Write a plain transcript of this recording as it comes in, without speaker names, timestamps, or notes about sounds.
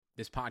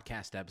This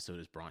podcast episode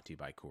is brought to you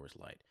by Coors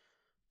Light.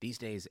 These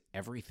days,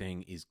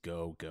 everything is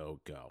go, go,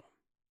 go.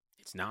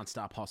 It's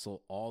nonstop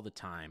hustle all the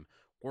time.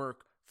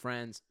 Work,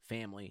 friends,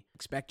 family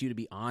expect you to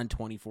be on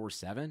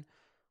 24/7.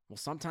 Well,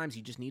 sometimes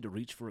you just need to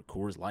reach for a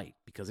Coors Light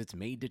because it's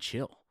made to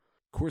chill.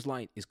 Coors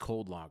Light is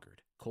cold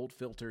lagered, cold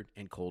filtered,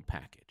 and cold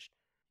packaged.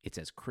 It's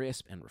as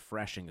crisp and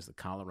refreshing as the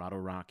Colorado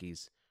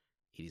Rockies.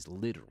 It is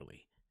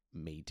literally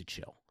made to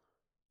chill.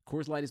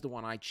 Coors Light is the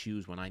one I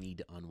choose when I need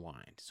to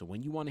unwind. So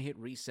when you want to hit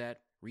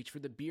reset, reach for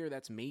the beer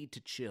that's made to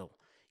chill.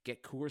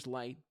 Get Coors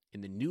Light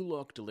in the new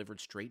look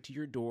delivered straight to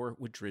your door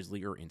with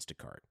Drizzly or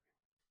Instacart.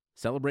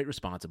 Celebrate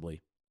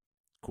responsibly.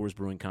 Coors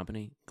Brewing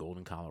Company,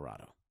 Golden,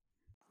 Colorado.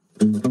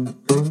 You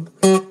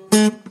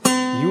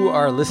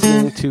are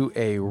listening to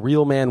a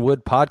Real Man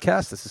Wood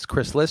podcast. This is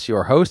Chris Liss,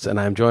 your host, and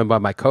I'm joined by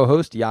my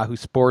co-host, Yahoo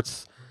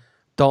Sports,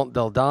 Dalton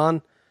Del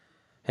Don.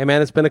 Hey,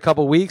 man, it's been a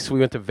couple weeks. We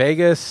went to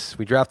Vegas.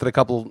 We drafted a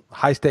couple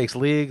high-stakes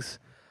leagues.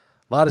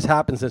 A lot has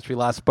happened since we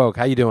last spoke.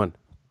 How you doing?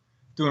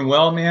 Doing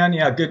well, man.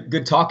 Yeah,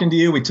 good talking to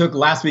you. We took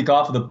last week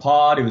off of the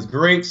pod. It was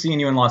great seeing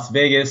you in Las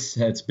Vegas.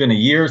 It's been a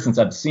year since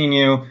I've seen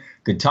you.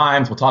 Good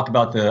times. We'll talk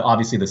about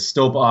obviously the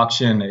Stopa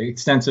auction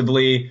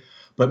extensively.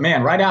 But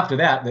man, right after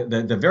that,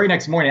 the very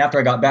next morning after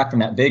I got back from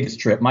that Vegas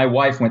trip, my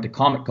wife went to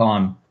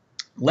Comic-Con,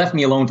 left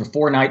me alone for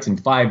 4 nights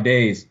and 5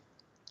 days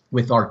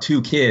with our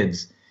 2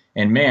 kids.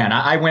 And man,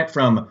 I went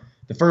from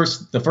the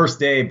first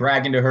day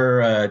bragging to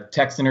her,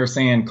 texting her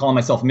saying, calling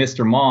myself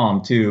Mr.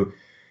 Mom, to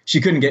she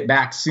couldn't get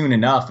back soon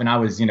enough. And I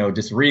was,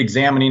 just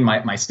re-examining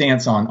my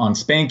stance on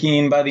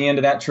spanking by the end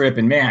of that trip.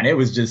 And man, it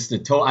was just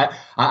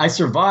I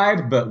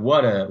survived, but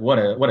what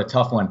a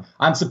tough one.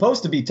 I'm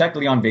supposed to be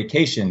technically on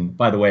vacation,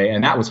 by the way,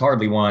 and that was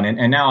hardly one.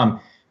 And now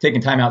I'm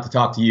taking time out to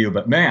talk to you.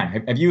 But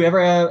man, have you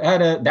ever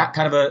had that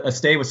kind of a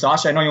stay with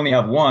Sasha? I know you only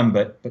have one,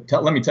 but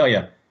let me tell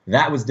you,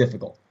 that was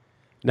difficult.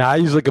 Now, I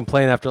usually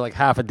complain after like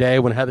half a day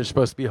when Heather's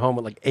supposed to be home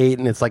at like 8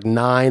 and it's like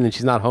 9 and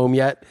she's not home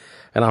yet.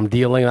 And I'm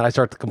dealing and I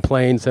start to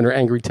complain, send her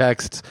angry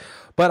texts.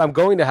 But I'm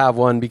going to have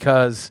one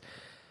because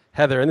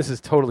Heather, and this is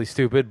totally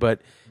stupid,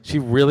 but she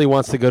really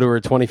wants to go to her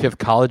 25th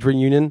college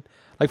reunion.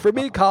 Like for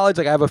me, college,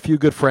 like I have a few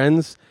good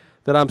friends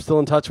that I'm still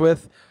in touch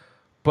with.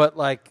 But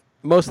like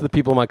most of the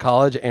people in my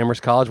college,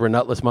 Amherst College, were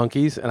nutless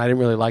monkeys. And I didn't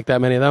really like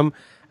that many of them.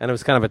 And it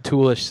was kind of a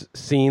toolish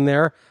scene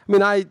there. I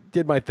mean, I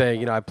did my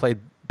thing. I played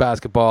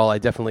basketball. I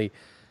definitely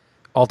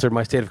altered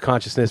my state of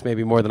consciousness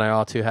maybe more than I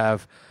ought to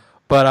have,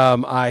 but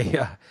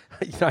I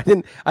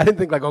didn't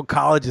think like, oh,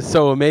 college is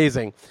so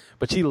amazing.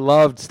 But she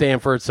loved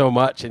Stanford so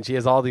much, and she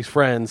has all these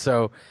friends.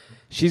 So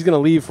she's gonna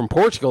leave from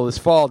Portugal this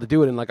fall to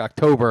do it in like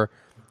October,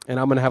 and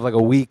I'm gonna have like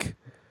a week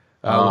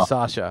with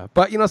Sasha.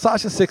 But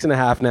Sasha's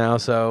 6.5 now,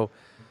 so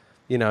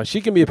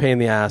she can be a pain in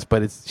the ass.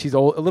 But she's a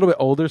little bit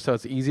older, so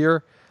it's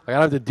easier. Like I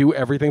don't have to do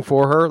everything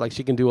for her. Like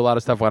she can do a lot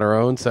of stuff on her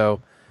own,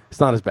 so it's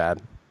not as bad.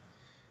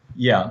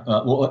 Yeah,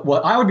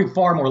 well, I would be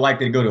far more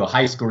likely to go to a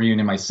high school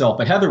reunion myself.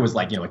 But Heather was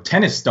like, a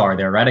tennis star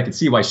there, right? I could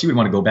see why she would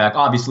want to go back.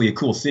 Obviously, a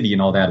cool city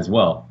and all that as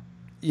well.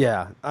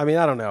 Yeah, I mean,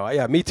 I don't know.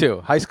 Yeah, me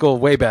too. High school,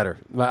 way better.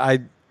 My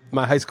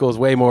high school is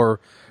way more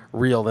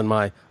real than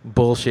my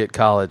bullshit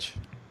college.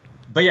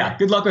 But yeah,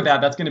 good luck with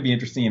that. That's going to be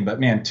interesting. But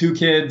man, 2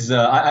 kids.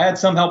 I had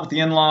some help with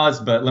the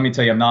in-laws, but let me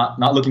tell you, I'm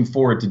not looking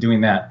forward to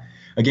doing that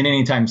again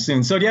anytime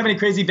soon. So do you have any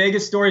crazy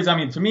Vegas stories? I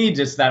mean, for me,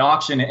 just that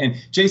auction, and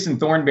Jason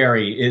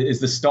Thornberry is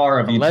the star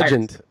of the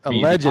legend,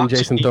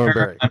 Jason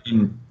Thornberry. I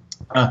mean,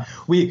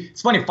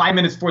 it's funny, 5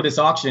 minutes before this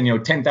auction,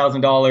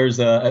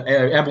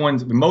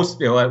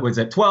 $10,000, it was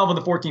at 12 of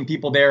the 14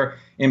 people there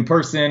in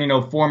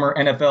person, former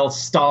NFL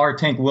star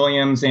Tank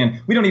Williams, and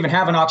we don't even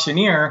have an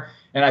auctioneer.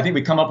 And I think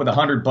we come up with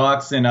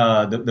 $100, and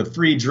the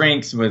free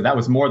drinks that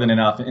was more than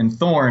enough. And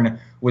Thorne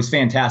was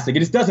fantastic. It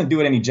just doesn't do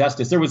it any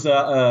justice. There was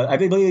I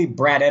believe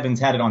Brad Evans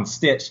had it on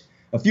Stitch.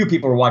 A few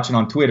people were watching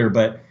on Twitter,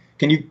 but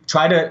can you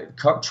try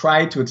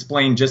to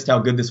explain just how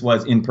good this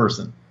was in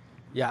person?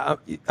 Yeah,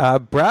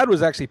 Brad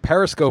was actually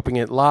periscoping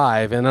it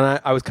live, and then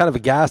I was kind of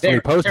aghast when he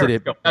posted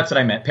Periscope. That's what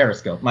I meant,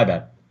 Periscope. My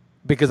bad.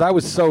 Because I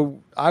was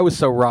so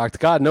rocked.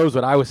 God knows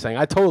what I was saying.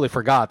 I totally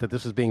forgot that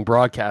this was being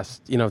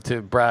broadcast,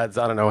 to Brad's,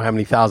 I don't know how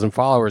many thousand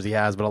followers he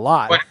has, but a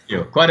lot.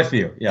 Quite a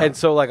few. Yeah. And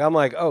so I'm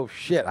like, oh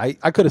shit,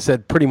 I could have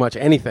said pretty much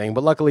anything,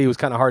 but luckily it was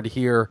kind of hard to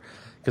hear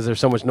because there's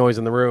so much noise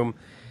in the room.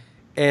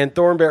 And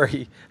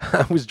Thornberry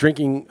was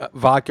drinking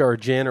vodka or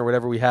gin or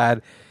whatever we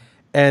had.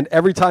 And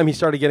every time he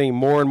started getting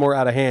more and more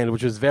out of hand,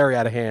 which was very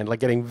out of hand, like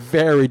getting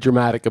very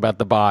dramatic about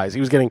the buys. He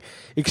was getting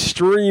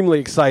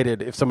extremely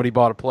excited if somebody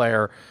bought a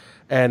player,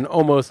 and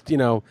almost,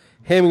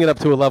 hamming it up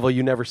to a level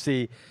you never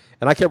see.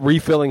 And I kept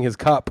refilling his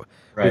cup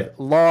with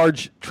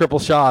large triple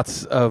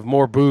shots of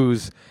more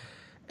booze.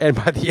 And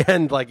by the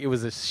end, it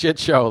was a shit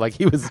show.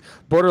 He was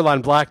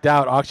borderline blacked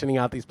out auctioning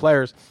out these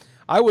players.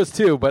 I was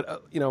too,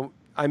 but,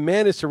 I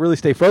managed to really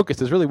stay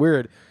focused. It's really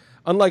weird.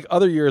 Unlike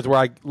other years where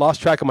I lost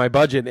track of my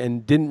budget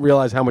and didn't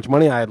realize how much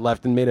money I had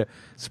left and made a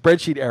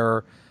spreadsheet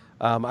error,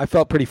 I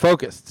felt pretty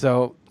focused.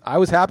 So I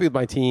was happy with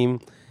my team.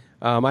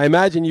 I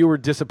imagine you were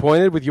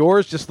disappointed with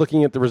yours just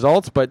looking at the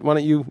results, but why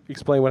don't you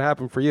explain what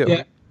happened for you?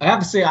 Yeah, I have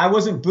to say I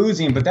wasn't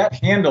boozing, but that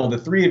handle, the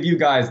three of you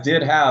guys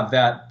did have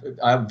that.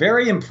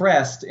 Very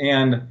impressed,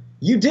 and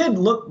you did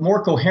look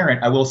more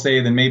coherent, I will say,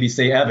 than maybe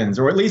say Evans,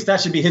 or at least that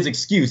should be his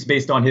excuse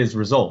based on his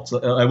results.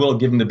 I will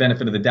give him the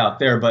benefit of the doubt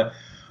there, but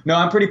no,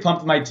 I'm pretty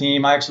pumped with my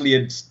team. I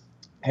actually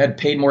had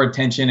paid more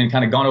attention and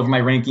kind of gone over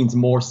my rankings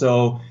more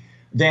so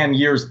than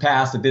years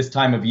past at this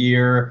time of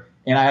year.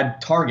 And I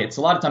had targets.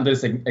 A lot of times I'm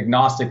just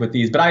agnostic with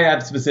these, but I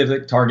had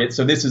specific targets.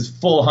 So this is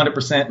full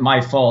 100%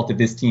 my fault if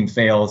this team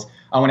fails.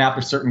 I went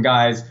after certain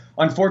guys.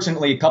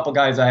 Unfortunately, a couple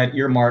guys I had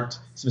earmarked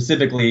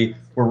specifically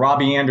were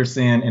Robbie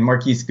Anderson and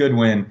Marquise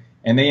Goodwin,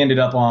 and they ended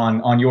up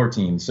on your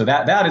team. So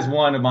that is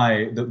one of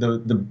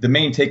the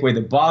main takeaway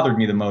that bothered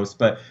me the most.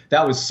 But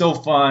that was so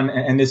fun,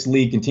 and this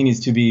league continues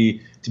to be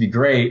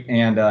great.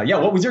 And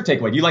what was your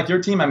takeaway? Do you like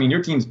your team? I mean,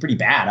 your team's pretty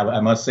bad, I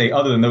must say,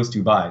 other than those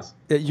two buys.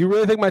 You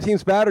really think my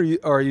team's bad, or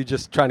are you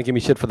just trying to give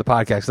me shit for the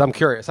podcast? 'Cause I'm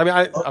curious. I mean,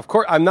 of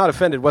course, I'm not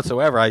offended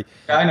whatsoever. I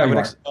know you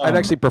are. I'd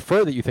actually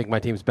prefer that you think my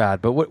team's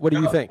bad, but what do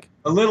you think?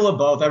 A little of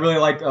both. I really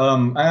like.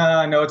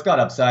 No, it's got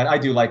upside. I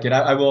do like it.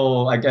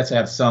 I guess I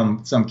have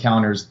some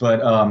counters,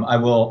 but I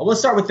will. Let's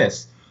start with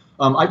this.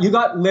 You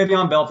got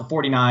Le'Veon Bell for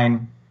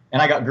 49.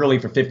 And I got Gurley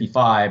for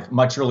 55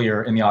 much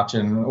earlier in the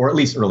auction, or at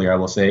least earlier, I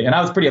will say. And I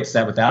was pretty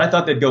upset with that. I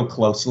thought they'd go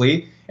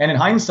closely. And in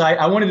hindsight,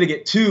 I wanted to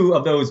get two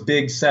of those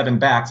big 7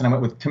 backs, and I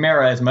went with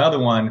Kamara as my other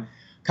one,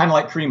 kind of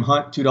like Kareem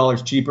Hunt,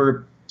 $2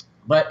 cheaper.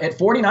 But at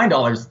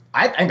 $49,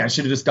 I think I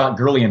should have just got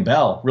Gurley and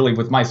Bell, really,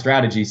 with my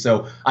strategy.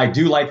 So I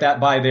do like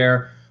that buy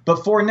there.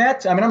 But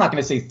Fournette, I mean, I'm not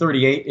going to say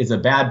 38 is a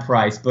bad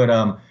price, but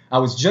I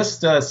was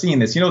just seeing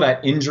this. You know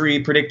that injury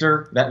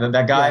predictor, that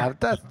guy?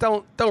 Yeah,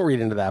 don't read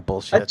into that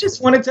bullshit. I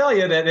just want to tell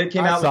you that it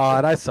came out.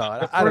 I saw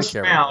it. I don't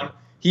care. Round,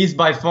 he's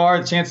by far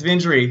the chance of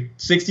injury,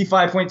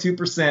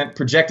 65.2%.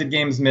 Projected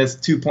games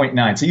missed,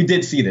 2.9. So you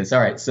did see this. All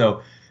right,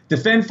 so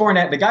defend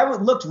Fournette. The guy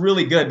looked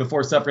really good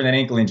before suffering that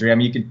ankle injury. I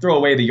mean, you can throw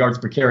away the yards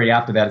per carry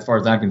after that as far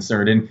as I'm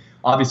concerned. And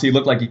obviously he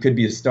looked like he could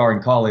be a star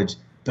in college.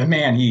 But,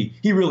 man, he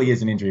really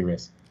is an injury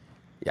risk.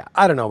 Yeah,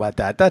 I don't know about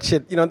that. That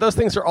shit, those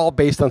things are all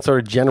based on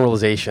sort of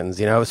generalizations,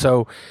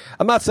 So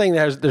I'm not saying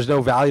there's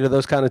no value to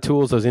those kind of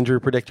tools, those injury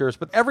predictors,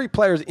 but every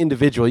player is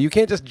individual. You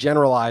can't just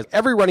generalize.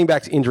 Every running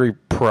back's injury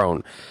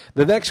prone.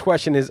 The next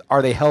question is,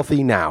 are they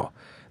healthy now?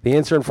 The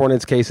answer in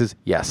Fournette's case is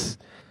yes.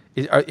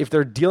 If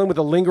they're dealing with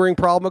a lingering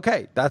problem,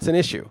 okay, that's an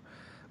issue.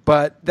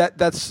 But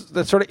that's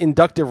sort of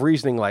inductive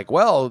reasoning, like,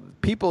 well,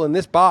 people in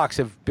this box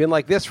have been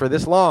like this for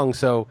this long,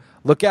 so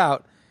look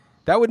out.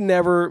 That would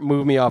never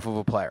move me off of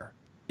a player.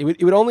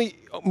 It would only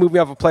move me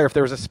off a player if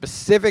there was a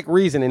specific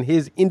reason in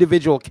his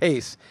individual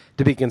case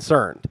to be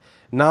concerned,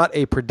 not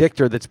a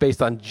predictor that's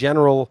based on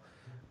general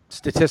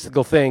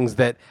statistical things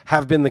that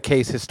have been the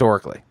case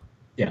historically.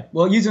 Yeah,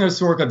 well, using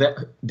historical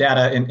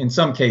data in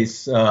some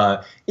case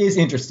is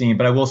interesting,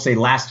 but I will say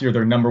last year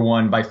their number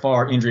one by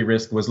far injury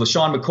risk was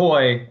LaShawn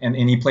McCoy, and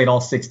he played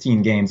all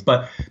 16 games.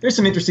 But there's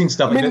some interesting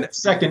stuff. The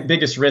second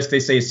biggest risk, they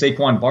say, is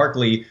Saquon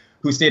Barkley,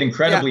 who stayed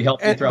incredibly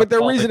healthy throughout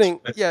college.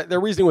 Their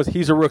reasoning was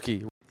he's a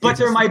rookie. But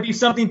there might be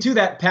something to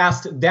that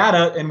past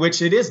data in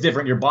which it is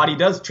different. Your body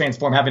does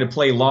transform having to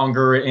play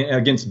longer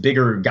against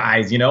bigger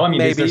guys, I mean,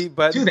 maybe,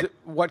 but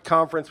what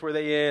conference were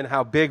they in?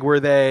 How big were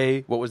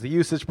they? What was the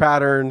usage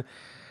pattern?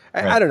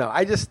 Right. I don't know.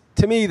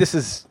 To me, this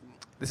is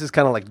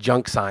kind of like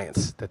junk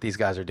science that these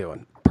guys are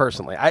doing,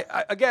 personally.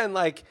 I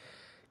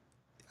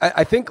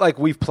think like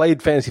we've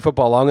played fantasy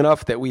football long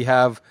enough that we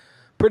have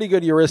pretty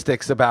good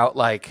heuristics about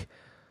like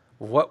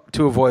what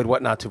to avoid,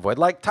 what not to avoid.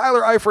 Like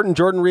Tyler Eifert and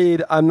Jordan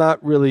Reed, I'm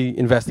not really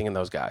investing in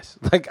those guys.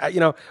 Like,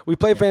 we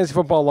played fantasy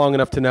football long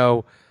enough to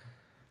know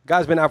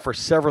guy's been out for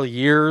several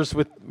years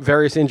with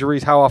various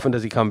injuries. How often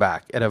does he come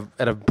back at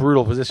a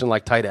brutal position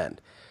like tight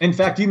end? In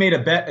fact, you made a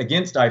bet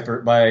against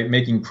Eifert by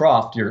making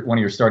Croft one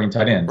of your starting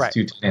tight ends, right.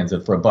 2 tight ends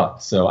for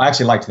 $1. So I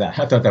actually liked that.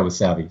 I thought that was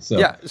savvy. So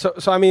yeah. So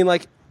I mean,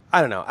 like,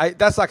 I don't know.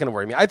 That's not going to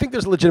worry me. I think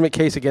there's a legitimate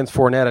case against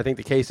Fournette. I think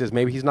the case is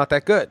maybe he's not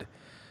that good.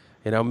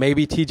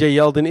 Maybe TJ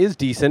Yeldon is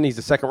decent. He's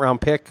a second-round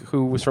pick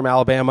who was from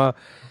Alabama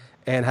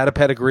and had a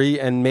pedigree,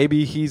 and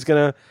maybe he's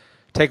going to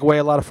take away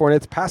a lot of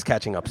Fournette's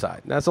pass-catching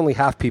upside. Now, that's only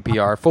half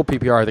PPR. Full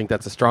PPR, I think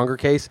that's a stronger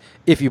case,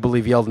 if you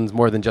believe Yeldon's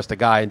more than just a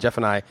guy, and Jeff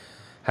and I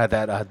had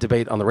that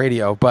debate on the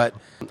radio. But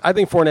I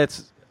think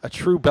Fournette's a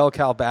true bell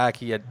cow back.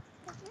 He had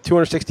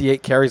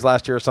 268 carries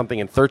last year or something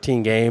in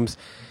 13 games.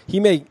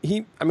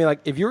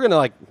 If you're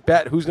going to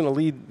bet who's going to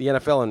lead the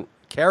NFL in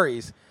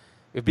carries,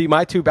 it'd be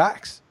my 2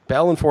 backs.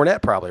 Bell and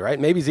Fournette probably, right?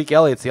 Maybe Zeke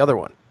Elliott's the other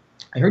one.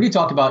 I heard you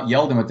talk about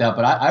Yeldon with that,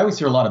 but I always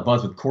hear a lot of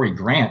buzz with Corey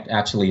Grant,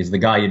 actually, is the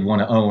guy you'd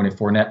want to own if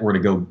Fournette were to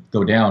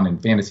go down in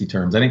fantasy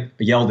terms. I think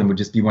Yeldon would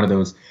just be one of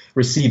those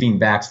receiving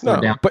backs.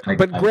 Down.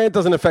 But Grant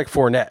doesn't affect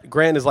Fournette.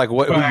 Grant is like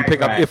who you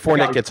pick up if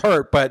Fournette gets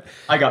hurt. But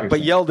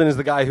Yeldon is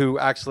the guy who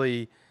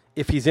actually,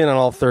 if he's in on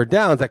all thord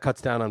downs, that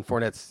cuts down on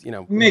Fournette's,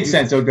 Makes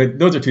sense. So good.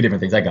 Those are 2 different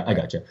things. I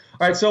got you.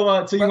 All right,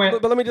 so you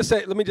went. But let me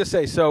just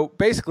say. So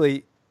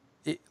basically,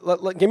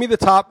 give me the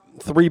top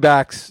 3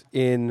 backs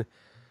in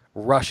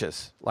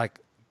rushes.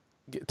 Like,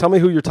 tell me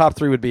who your top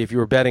 3 would be if you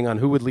were betting on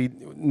who would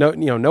lead.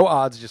 No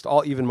odds, just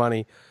all even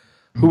money.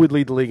 who would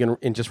lead the league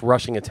in just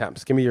rushing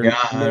attempts? Give me your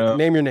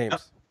name your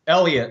names.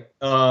 Elliott,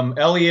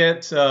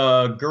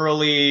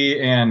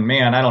 Gurley, and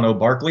man, I don't know,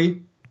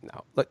 Barkley.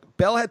 No, look,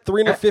 Bell had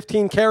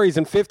 315 carries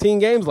in 15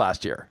 games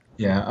last year.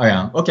 Yeah, oh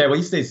yeah. Okay, well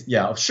he stays.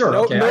 Yeah, sure.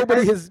 Okay.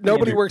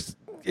 Nobody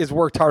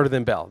worked harder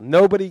than Bell.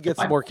 Nobody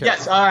gets more carries.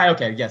 Yes. All right.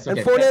 Okay. Yes. Okay.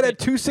 And Fournette had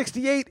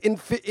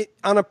 268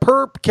 on a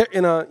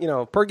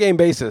per game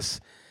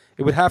basis.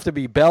 It would have to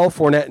be Bell,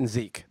 Fournette, and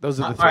Zeke. Those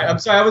are the three. All right, I'm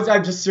sorry.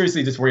 I'm just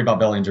seriously just worried about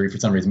Bell injury for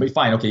some reason. But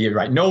fine. Okay, you're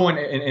right. No one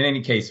in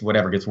any case,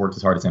 whatever, gets worked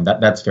as hard as him.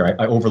 That's fair.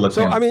 I overlooked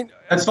him. I mean,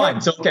 that's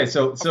fine. So okay.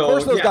 So of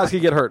course those guys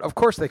could get hurt. Of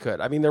course they could.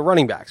 I mean, they're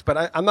running backs.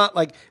 But I'm not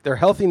like they're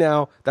healthy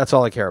now. That's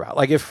all I care about.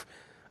 Like if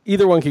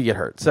either one could get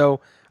hurt.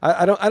 So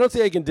I don't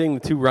see I can ding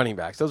the two running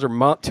backs. Those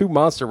are two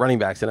monster running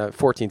backs in a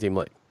 14-team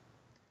league.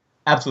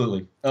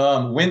 Absolutely.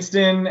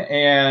 Winston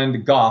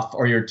and Goff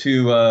are your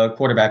two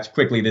quarterbacks.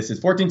 Quickly, this is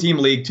 14-team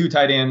league, 2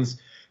 tight ends,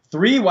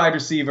 3 wide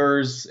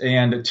receivers,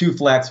 and 2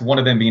 flex, one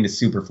of them being a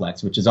super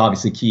flex, which is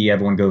obviously key.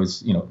 Everyone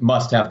goes,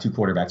 must have 2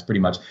 quarterbacks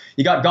pretty much.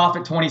 You got Goff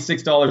at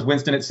 $26,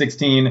 Winston at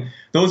 $16.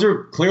 Those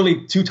are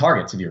clearly 2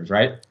 targets of yours,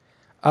 right?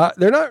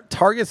 They're not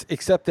targets,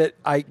 except that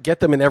I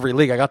get them in every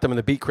league. I got them in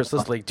the Beat Chris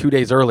Liss League 2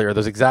 days earlier,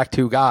 those exact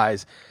 2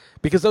 guys,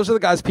 because those are the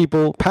guys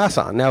people pass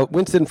on. Now,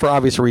 Winston, for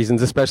obvious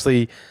reasons,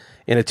 especially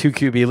in a 2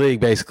 QB league,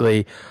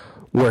 basically,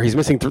 where he's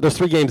missing those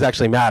 3 games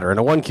actually matter. In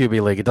a 1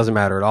 QB league, it doesn't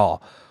matter at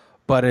all.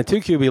 But in a 2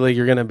 QB league,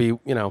 you're going to be,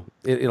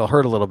 it'll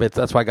hurt a little bit.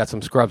 That's why I got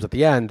some scrubs at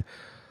the end.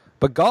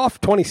 But Goff,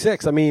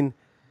 26, I mean,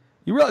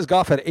 you realize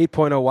Goff had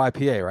 8.0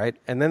 YPA, right?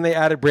 And then they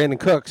added Brandon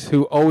Cooks,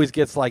 who always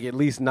gets like at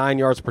least 9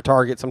 yards per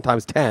target,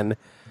 sometimes 10.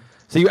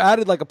 So you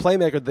added like a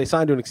playmaker that they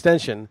signed to an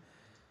extension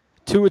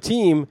to a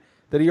team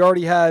that he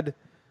already had,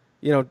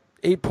 8.0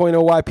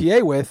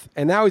 YPA with,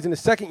 and now he's in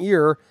his second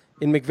year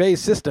in McVay's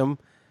system,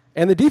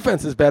 and the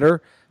defense is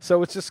better.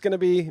 So it's just going to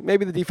be,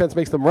 maybe the defense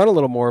makes them run a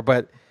little more,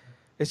 but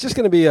it's just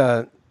going to be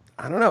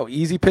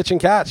easy pitch and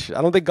catch.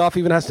 I don't think Goff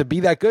even has to be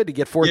that good to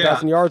get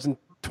 4,000 yards and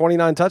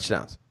 29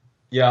 touchdowns.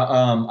 Yeah,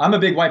 I'm a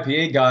big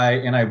YPA guy,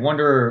 and I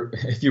wonder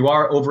if you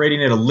are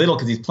overrating it a little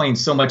because he's playing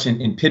so much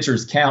in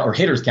pitchers count, or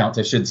hitters counts,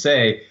 I should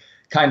say,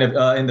 kind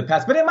of in the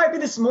past. But it might be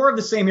more of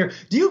the same here.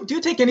 Do you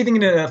take anything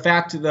into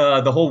fact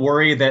the whole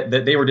worry that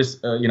they were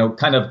just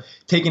kind of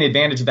taking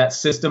advantage of that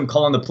system,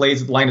 calling the plays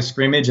at the line of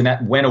scrimmage, and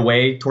that went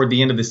away toward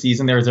the end of the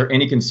season? Is there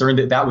any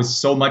concern that was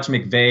so much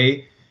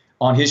McVay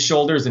on his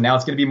shoulders, and now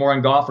it's going to be more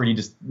on Goff, or do you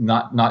just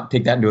not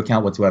take that into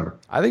account whatsoever?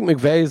 I think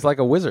McVay is like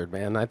a wizard,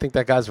 man. I think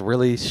that guy's a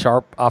really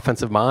sharp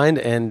offensive mind,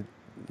 and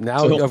now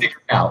so he'll figure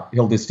it out.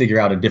 He'll just figure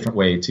out a different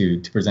way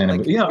to present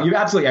him. You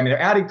absolutely. I mean, they're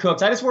adding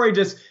Cooks. I just worry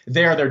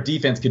their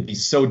defense could be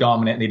so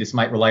dominant, and they just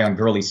might rely on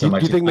Gurley so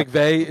much. Do you think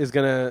McVay is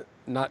going to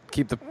not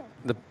keep the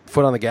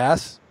foot on the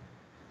gas?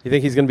 You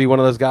think he's going to be one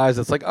of those guys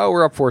that's like, oh,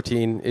 we're up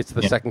 14. It's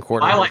the second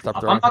quarter. I'm not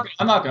going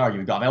to argue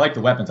with Goff. I like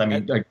the weapons. I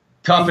mean,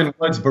 Cup and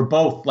Woods were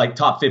both like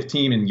top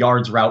 15 in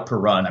yards route per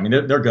run. I mean,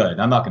 they're good.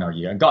 I'm not going to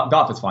argue.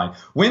 Goff is fine.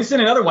 Winston,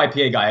 another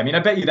YPA guy. I mean, I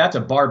bet you that's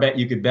a bar bet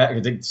you could bet,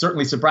 because it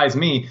certainly surprised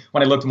me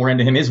when I looked more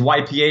into him. His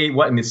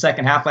YPA, in the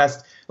second half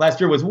last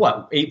year was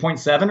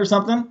 8.7 or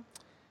something?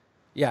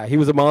 Yeah, he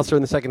was a monster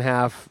in the second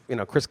half.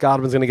 Chris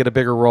Godwin's going to get a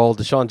bigger role.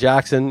 Deshaun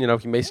Jackson,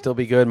 he may still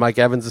be good. Mike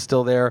Evans is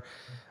still there.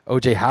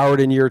 O.J. Howard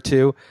in year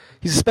 2.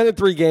 He's suspended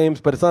 3 games,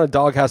 but it's not a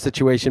doghouse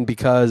situation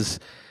because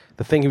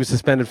the thing he was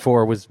suspended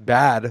for was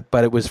bad,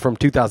 but it was from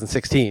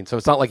 2016. So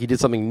it's not like he did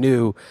something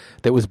new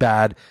that was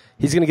bad.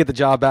 He's going to get the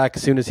job back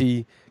as soon as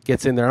he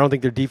gets in there. I don't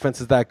think their defense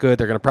is that good.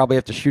 They're going to probably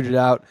have to shoot it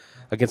out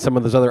against some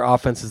of those other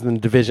offenses in the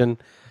division.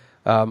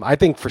 I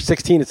think for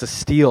 16, it's a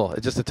steal.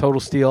 It's just a total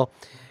steal.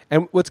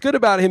 And what's good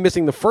about him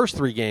missing the first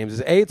 3 games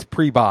is, A, it's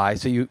pre-bye,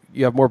 so you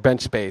have more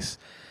bench space.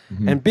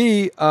 Mm-hmm. And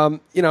B,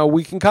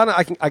 we can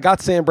I got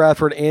Sam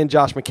Bradford and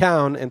Josh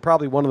McCown, and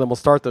probably one of them will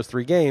start those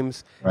 3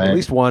 games, right. At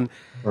least one.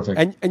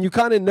 Perfect. And you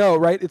kind of know,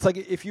 right? It's like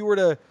if you were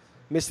to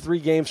miss 3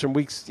 games from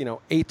weeks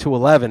 8 to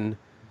 11,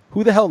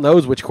 who the hell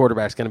knows which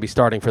quarterback's going to be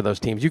starting for those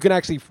teams? You can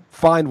actually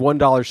find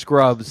 $1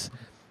 scrubs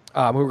who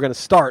are going to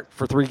start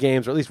for 3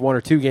 games, or at least 1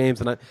 or 2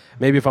 games. And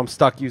maybe if I'm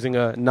stuck using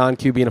a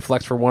non-QB and a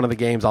flex for one of the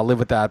games, I'll live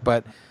with that.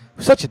 But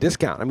such a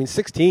discount. I mean,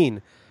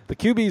 16. The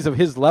QBs of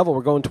his level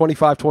were going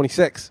 25,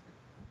 26.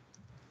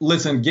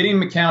 Listen, getting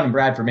McCown and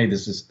Bradford made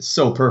this just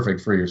so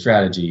perfect for your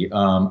strategy.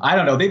 I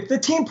don't know. The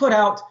team put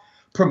out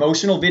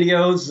promotional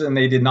videos, and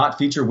they did not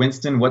feature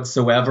Winston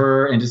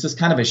whatsoever, and it's just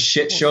kind of a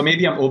shit show.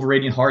 Maybe I'm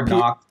overrating Hard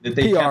Knock. That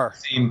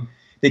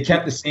they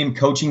kept the same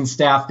coaching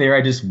staff there.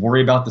 I just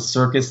worry about the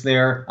circus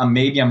there.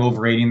 Maybe I'm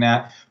overrating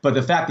that. But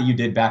the fact that you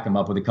did back them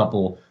up with a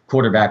couple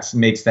quarterbacks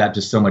makes that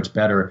just so much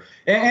better.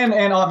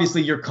 And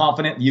obviously you're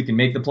confident you can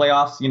make the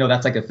playoffs.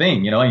 That's like a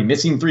thing.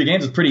 Missing 3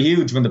 games is pretty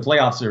huge when the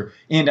playoffs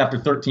end after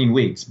 13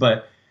 weeks.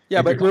 But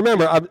yeah, but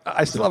remember,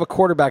 I still have a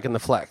quarterback in the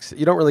flex.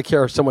 You don't really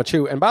care so much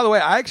who. And by the way,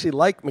 I actually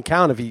like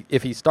McCown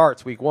if he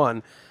starts week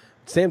 1.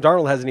 Sam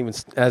Darnold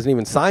hasn't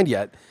even signed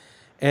yet.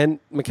 And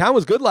McCown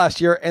was good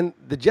last year, and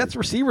the Jets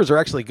receivers are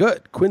actually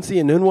good. Quincy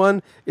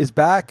Enunwa is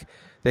back.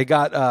 They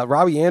got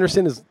Robbie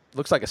Anderson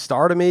looks like a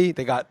star to me.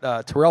 They got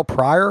Terrell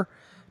Pryor.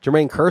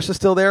 Jermaine Kearse is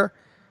still there.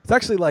 It's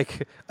actually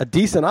like a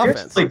decent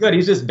offense. It's really good.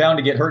 He's just bound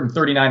to get hurt in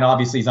 39.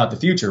 Obviously, he's not the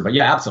future. But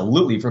yeah,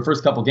 absolutely. For the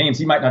first couple games,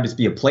 he might not just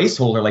be a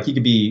placeholder. Like he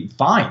could be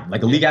fine,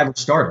 like a league average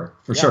starter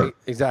for sure.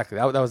 Exactly.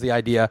 That was the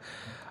idea.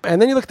 And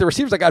then you look at the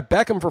receivers. I got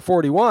Beckham for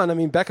 41. I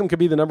mean, Beckham could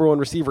be the number one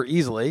receiver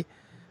easily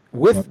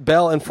with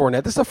Bell and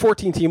Fournette. This is a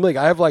 14-team league.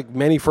 I have like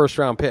many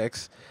first-round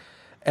picks.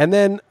 And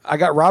then I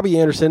got Robbie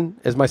Anderson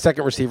as my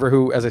second receiver,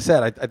 who, as I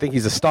said, I think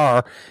he's a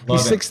star.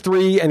 He's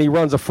 6'3", and he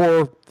runs a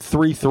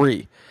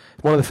 4.33.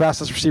 One of the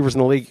fastest receivers in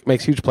the league,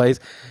 makes huge plays.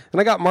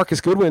 And I got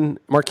Marquise Goodwin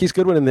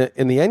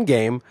in the end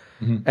game,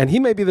 and he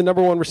may be the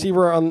number one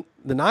receiver on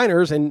the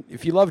Niners. And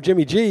if you love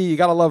Jimmy G, you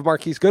got to love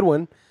Marquise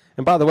Goodwin.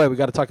 And by the way, we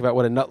got to talk about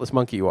what a nutless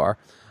monkey you are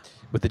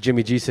with the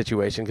Jimmy G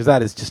situation, because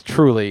that is just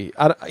truly,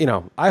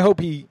 I hope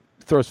he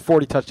throws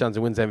 40 touchdowns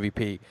and wins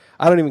MVP.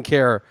 I don't even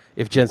care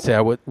if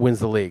Gensay wins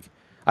the league.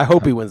 I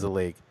hope he wins the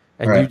league,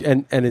 and right.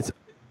 and it's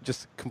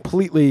just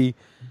completely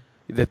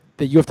that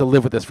you have to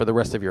live with this for the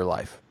rest of your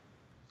life.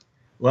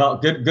 Well,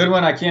 good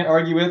one. I can't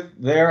argue with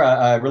there.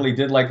 I really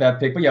did like that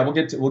pick, but yeah, we'll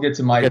get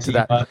to my team.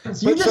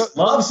 You just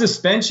love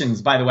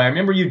suspensions, by the way. I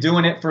remember you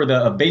doing it for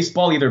the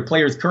baseball, either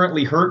players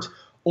currently hurt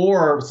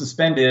or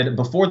suspended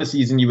before the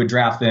season. You would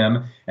draft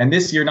them, and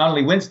this year not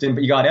only Winston,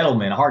 but you got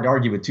Edelman. Hard to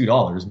argue with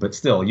 $2, but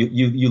still,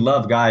 you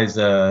love guys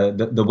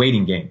the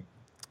waiting game.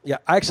 Yeah,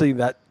 actually,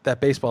 that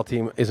baseball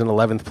team is in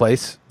 11th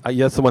place.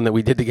 That's the one that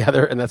we did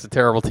together, and that's a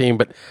terrible team,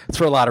 but it's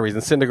for a lot of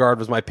reasons. Syndergaard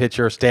was my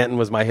pitcher. Stanton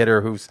was my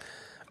hitter, who's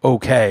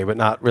okay, but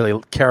not really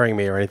carrying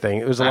me or anything.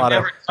 It was a lot of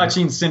never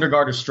touching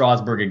Syndergaard or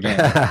Strasburg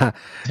again.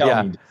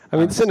 Tell me. I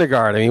mean,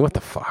 Syndergaard. I mean, what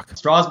the fuck?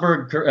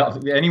 Strasburg,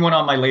 anyone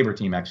on my labor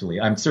team,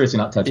 actually. I'm seriously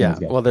not touching these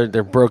guys. Well,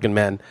 they're broken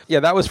men. Yeah,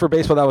 that was for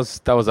baseball.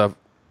 That was a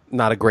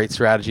not a great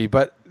strategy,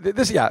 but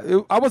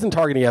I wasn't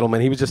targeting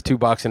Edelman. He was just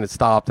 $2 and it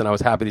stopped, and I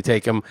was happy to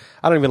take him.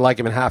 I don't even like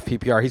him in half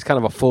PPR. He's kind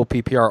of a full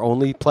PPR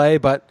only play,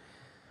 but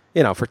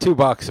for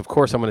 $2, of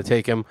course I'm going to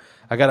take him.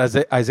 I got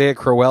Isaiah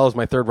Crowell as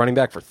my third running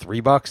back for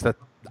 $3. That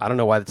I don't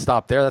know why that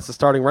stopped there. That's the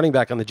starting running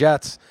back on the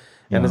Jets,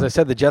 and as I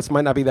said, the Jets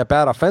might not be that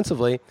bad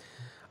offensively.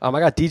 I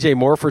got DJ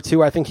Moore for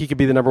 $2. I think he could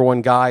be the number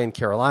one guy in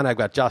Carolina. I've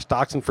got Josh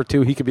Doxson for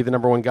 $2. He could be the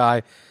number one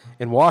guy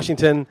in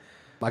Washington.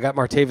 I got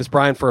Martavis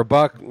Bryant for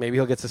 $1. Maybe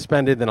he'll get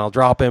suspended. Then I'll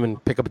drop him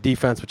and pick up a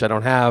defense, which I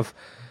don't have.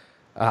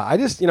 I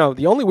just,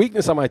 the only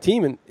weakness on my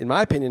team, in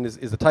my opinion, is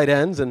the tight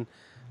ends. And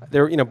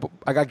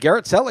I got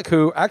Garrett Selleck,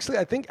 who actually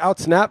I think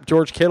outsnapped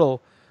George Kittle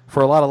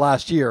for a lot of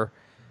last year.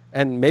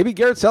 And maybe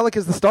Garrett Selleck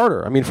is the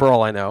starter. I mean, for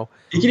all I know.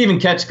 He can even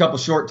catch a couple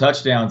short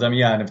touchdowns. I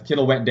mean, and if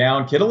Kittle went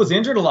down, Kittle was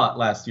injured a lot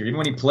last year. Even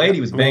when he played,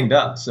 he was banged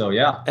up. So,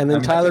 yeah. And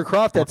then Tyler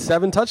Kroft had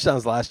 7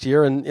 touchdowns last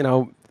year. And,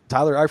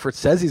 Tyler Eifert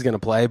says he's going to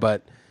play,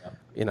 but,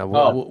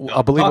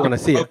 I'll believe it when I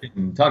see it.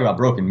 Talk about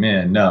broken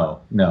men.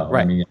 No.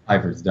 Right. I mean,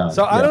 Eifert's done.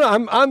 So, I don't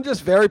know. I'm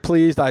just very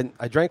pleased. I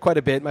drank quite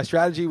a bit. My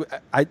strategy,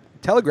 I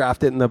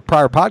telegraphed it in the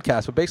prior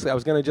podcast, but basically I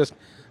was going to just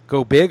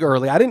go big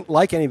early. I didn't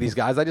like any of these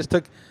guys. I just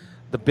took –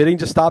 the bidding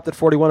just stopped at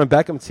 41 and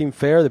Beckham. It seemed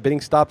fair. The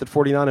bidding stopped at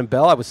 49 and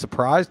Bell. I was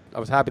surprised. I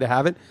was happy to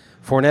have it.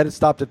 Fournette had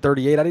stopped at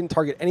 38. I didn't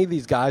target any of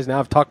these guys. Now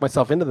I've talked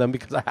myself into them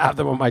because I have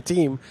them on my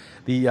team,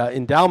 the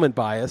endowment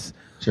bias.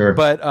 Sure.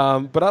 But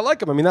I like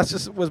them. I mean, that's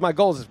just was my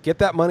goal, is get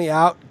that money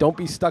out. Don't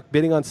be stuck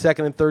bidding on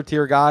second and third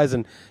tier guys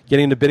and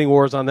getting into bidding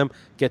wars on them.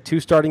 Get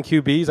 2 starting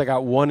QBs. I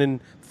got 1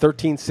 and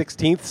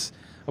 13/16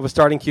 of a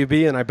starting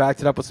QB, and I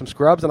backed it up with some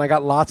scrubs, and I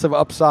got lots of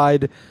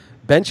upside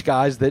bench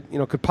guys that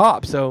could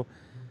pop. So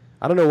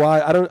I don't know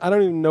why. I don't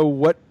even know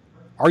what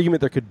argument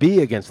there could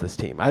be against this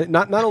team. I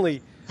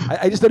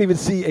just don't even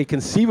see a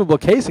conceivable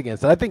case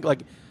against it. I think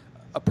like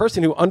a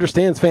person who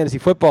understands fantasy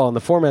football in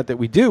the format that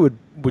we do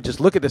would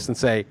just look at this and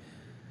say,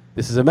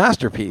 this is a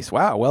masterpiece.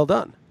 Wow, well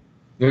done.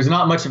 There's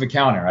not much of a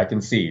counter, I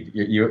concede.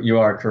 You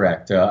are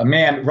correct.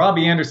 Man,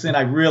 Robbie Anderson,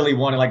 I really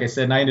wanted, like I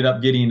said, and I ended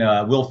up getting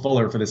Will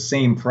Fuller for the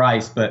same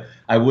price, but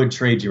I would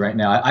trade you right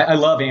now. I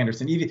love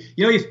Anderson.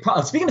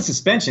 Speaking of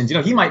suspensions,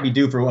 he might be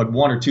due for a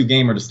 1 or 2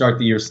 gamer to start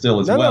the year still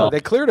as well. No, they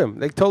cleared him.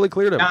 They totally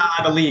cleared him.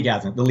 Nah, the league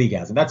hasn't.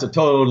 That's a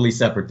totally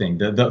separate thing.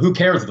 Who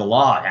cares if the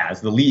law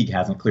has? The league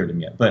hasn't cleared him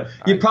yet, but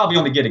you'd probably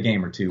only get a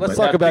game or 2. Let's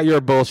talk about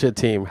your bullshit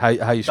team. How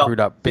you screwed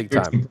up big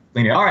time.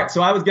 All right,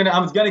 so I was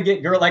gonna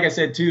get like I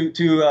said, two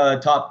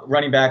top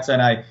running backs,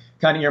 and I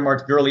kind of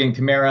earmarked Gurley and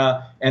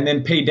Kamara, and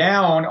then pay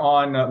down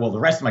on the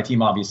rest of my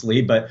team,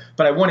 obviously. But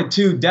I wanted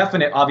 2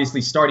 definite,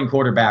 obviously starting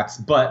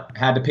quarterbacks, but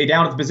had to pay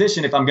down at the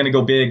position if I'm going to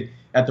go big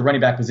at the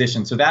running back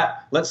position. So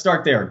let's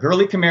start there.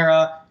 Gurley,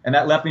 Kamara, and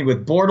that left me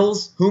with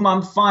Bortles, whom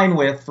I'm fine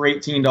with for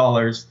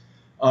 $18,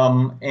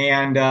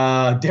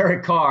 and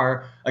Derek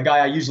Carr, a guy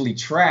I usually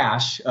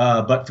trash,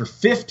 but for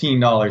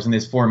 $15 in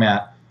this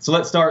format. So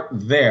let's start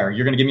there.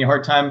 You're going to give me a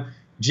hard time.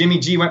 Jimmy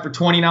G went for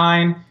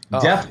 29.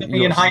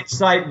 Definitely in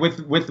hindsight with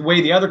the way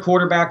the other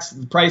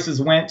quarterbacks'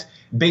 prices went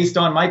based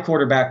on my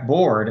quarterback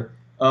board,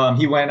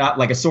 he went out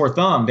like a sore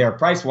thumb there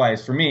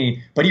price-wise for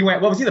me. But he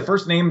went, what was he, the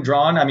first name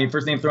drawn? I mean,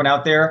 first name thrown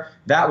out there.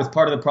 That was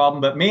part of the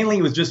problem. But mainly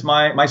it was just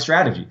my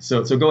strategy.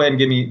 So go ahead and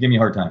give me a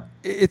hard time.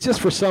 It's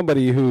just for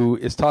somebody who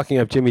is talking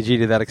up Jimmy G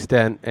to that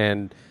extent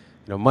and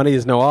money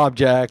is no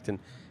object. And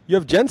you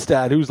have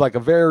Genstad, who's like a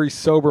very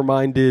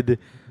sober-minded,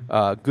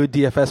 good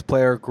DFS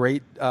player,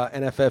 great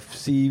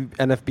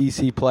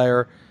NFBC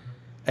player,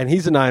 and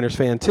he's a Niners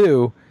fan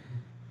too.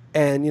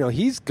 And,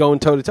 he's going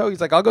toe-to-toe.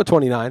 He's like, I'll go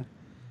 29.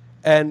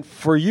 And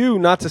for you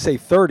not to say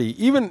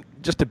 30, even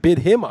just to bid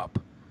him up.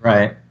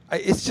 Right.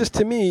 It's just,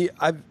 to me,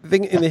 I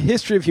think in the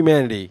history of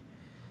humanity,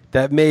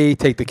 that may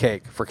take the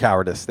cake for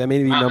cowardice. That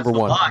may be number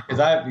one.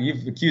 Because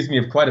you've accused me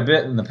of quite a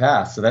bit in the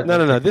past. So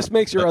No. This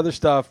makes your other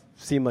stuff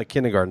seem like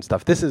kindergarten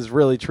stuff. This is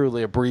really,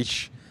 truly a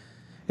breach.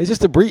 It's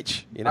just a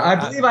breach. I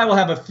believe I will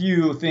have a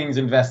few things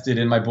invested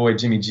in my boy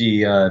Jimmy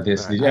G.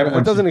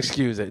 It doesn't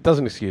excuse it. It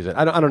doesn't excuse it.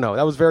 I don't know.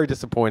 That was very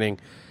disappointing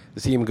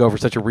to see him go for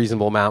such a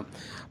reasonable amount.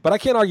 But I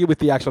can't argue with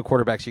the actual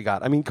quarterbacks you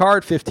got. I mean, Carr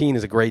at 15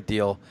 is a great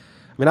deal.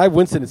 I mean, I have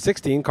Winston at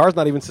 16. Carr's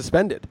not even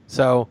suspended.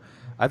 So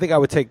I think I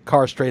would take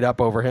Carr straight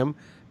up over him.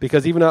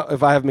 Because even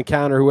if I have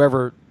McCown or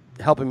whoever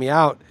helping me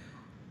out,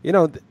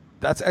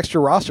 that's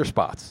extra roster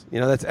spots.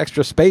 That's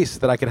extra space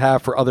that I could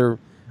have for other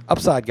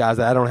upside guys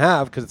that I don't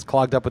have because it's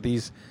clogged up with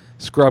these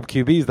scrub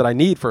QBs that I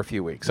need for a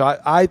few weeks. So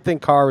I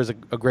think Carr is a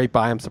great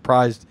buy. I'm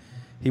surprised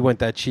he went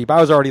that cheap. I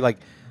was already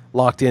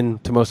locked in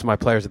to most of my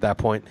players at that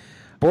point.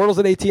 Bortles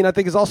at 18 I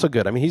think is also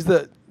good. I mean, he's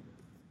the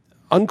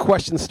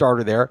unquestioned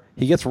starter there.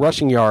 He gets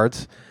rushing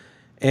yards,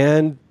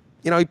 and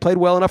he played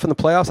well enough in the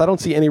playoffs. I don't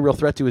see any real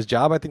threat to his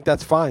job. I think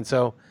that's fine.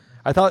 So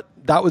I thought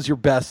that was your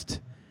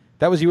best.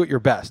 That was you at your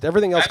best.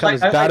 Everything else kind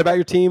of is bad about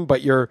your team,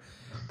 but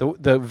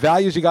the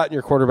values you got in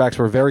your quarterbacks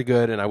were very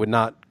good, and I would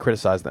not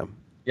criticize them.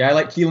 Yeah, I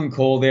like Keelan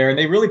Cole there, and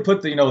they really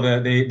put they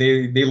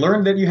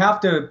learned that you have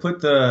to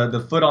put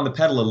the foot on the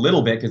pedal a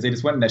little bit because they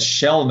just went in that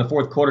shell in the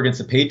fourth quarter against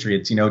the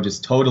Patriots.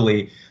 Just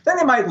totally. Then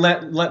they might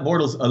let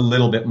Bortles a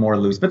little bit more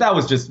loose, but that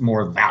was just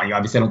more value.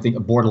 Obviously, I don't think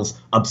Bortles'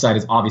 upside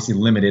is obviously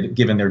limited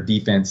given their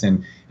defense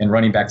and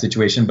running back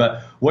situation.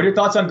 But what are your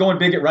thoughts on going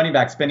big at running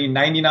back, spending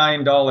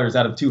 $99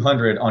 out of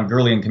 $200 on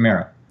Gurley and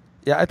Kamara?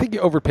 Yeah, I think you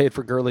overpaid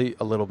for Gurley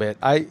a little bit.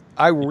 I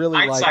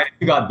really like. If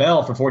you got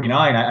Bell for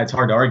 $49, it's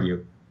hard to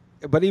argue.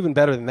 But even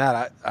better than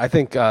that, I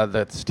think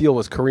the steal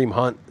was Kareem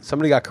Hunt.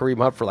 Somebody got Kareem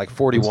Hunt for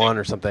 41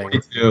 or something.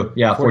 42,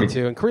 yeah,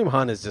 42. And Kareem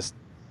Hunt is just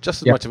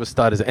as much of a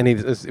stud as any.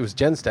 It was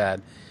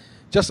Genstad,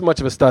 just as much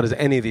of a stud as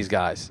any of these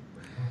guys.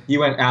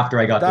 You went after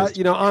I got that.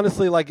 This.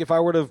 Honestly, if I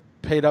would have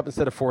paid up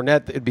instead of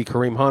Fournette, it'd be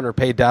Kareem Hunt, or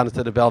paid down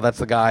instead of Bell. That's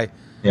the guy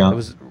that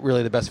was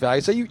really the best value.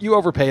 So you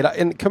overpaid.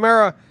 And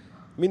Kamara,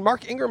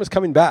 Mark Ingram is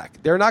coming back.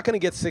 They're not going to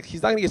get six.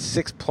 He's not going to get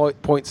 6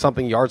 point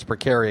something yards per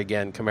carry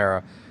again,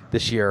 Kamara,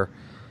 this year.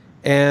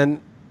 And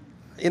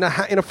in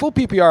a full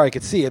PPR, I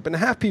could see it, but in a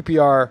half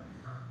PPR,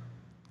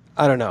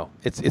 I don't know.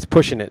 It's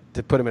pushing it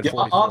to put him at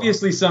 44.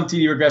 Obviously, some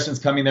TD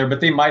regressions coming there, but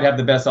they might have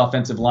the best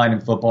offensive line in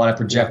football. I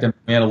project them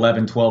at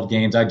 11, 12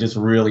 games. I just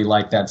really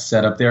like that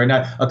setup there. And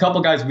a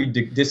couple guys we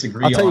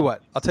disagree on.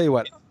 I'll tell you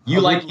what.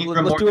 Like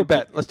Ingram.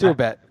 Let's do a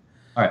bet.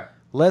 All right.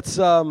 Let's.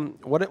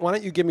 Why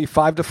don't you give me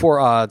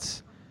 5-4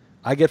 odds?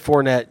 I get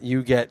Fournette.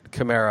 You get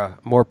Kamara.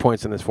 More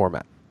points in this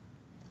format.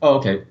 Oh,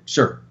 okay.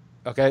 Sure.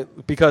 Okay,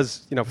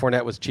 because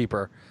Fournette was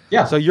cheaper.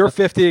 Yeah. So you're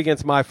 50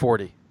 against my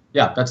 40.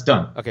 Yeah, that's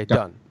done. Okay,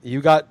 done.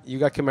 You got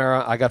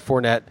Kamara. I got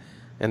Fournette,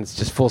 and it's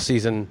just full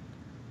season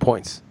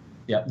points.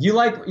 Yeah, you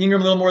like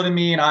Ingram a little more than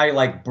me, and I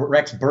like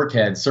Rex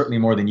Burkhead certainly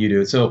more than you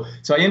do. So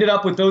I ended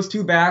up with those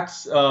two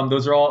backs.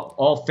 Those are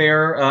all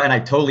fair, and I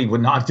totally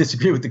would not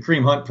disagree with the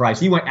Kareem Hunt price.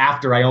 He went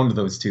after I owned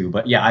those two,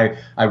 but yeah,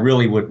 I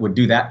really would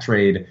do that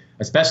trade,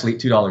 especially at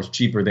 $2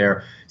 cheaper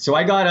there. So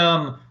I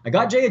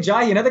got Jay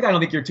Ajayi, another guy I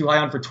don't think you're too high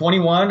on, for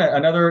 21,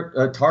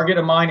 another target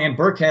of mine, and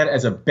Burkhead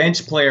as a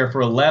bench player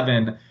for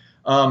 11.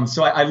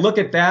 So I look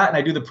at that and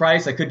I do the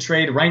price. I could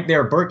trade right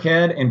there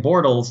Burkhead and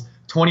Bortles.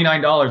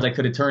 $29 I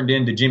could have turned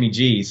into Jimmy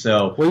G.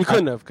 So you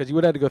couldn't have, because you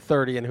would have had to go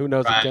 30, and who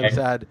knows if James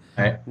had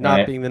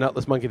not being the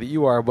nutless monkey that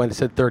you are when it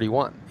said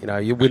 31.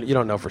 You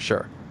don't know for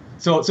sure.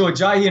 So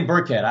Ajayi and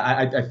Burkhead,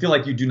 I feel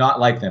like you do not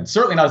like them.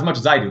 Certainly not as much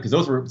as I do, because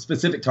those were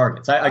specific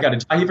targets. I got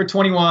Ajayi for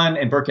 21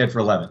 and Burkhead for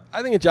 11.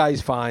 I think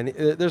Ajayi's fine.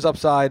 There's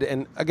upside,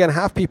 and again,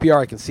 half PPR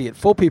I can see it.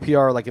 Full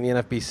PPR, like in the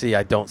NFBC,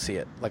 I don't see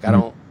it. I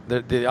don't.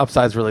 The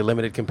upside's really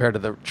limited compared to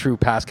the true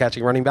pass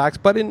catching running backs.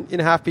 But in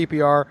half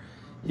PPR,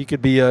 he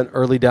could be an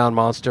early down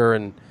monster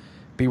and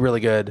be really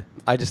good.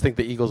 I just think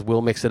the Eagles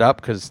will mix it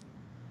up because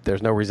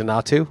there's no reason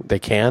not to. They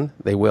can.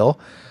 They will.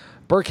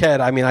 Burkhead,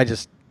 I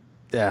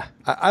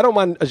don't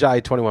mind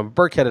Ajayi 21.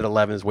 Burkhead at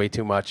 11 is way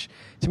too much.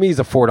 To me, he's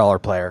a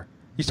 $4 player.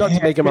 You start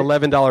to make him an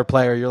 $11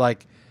 player,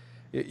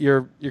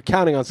 you're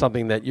counting on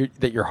something that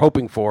you're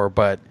hoping for,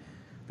 but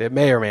it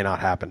may or may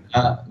not happen.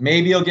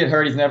 Maybe he'll get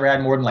hurt. He's never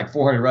had more than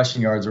 400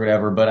 rushing yards or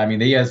whatever. But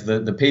he has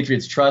the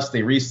Patriots' trust.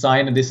 They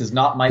re-signed him. This is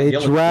not my deal.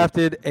 They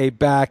drafted a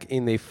back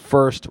in the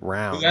first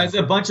round. Who has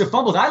a bunch of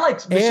fumbles. I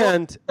like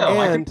Michelle.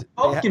 I think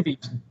both can be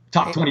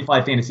top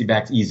 25 fantasy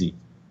backs easy.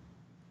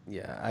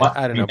 Yeah,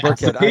 I don't know.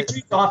 That's the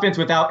Patriots offense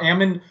without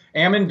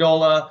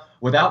Amendola,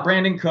 without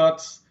Brandon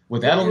Cooks.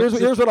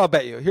 Here's what I'll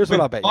bet you.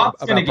 About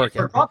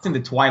Burkhead. Cobb's in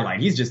the twilight.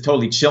 He's just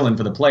totally chilling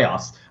for the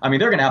playoffs. They're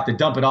going to have to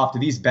dump it off to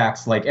these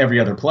backs like every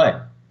other play.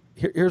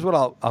 Here's what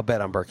I'll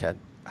bet on Burkhead.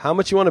 How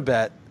much you want to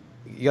bet?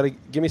 You got to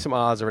give me some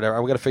odds or whatever.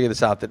 I'm going to figure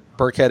this out, that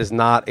Burkhead is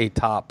not a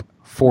top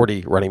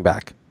 40 running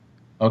back.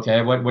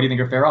 Okay, what do you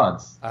think are fair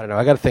odds? I don't know.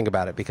 I got to think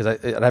about it because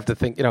I'd have to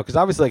think, because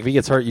obviously like if he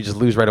gets hurt, you just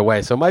lose right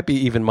away. So it might be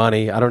even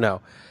money. I don't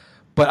know.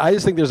 But I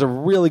just think there's a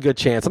really good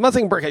chance. I'm not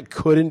saying Burkhead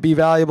couldn't be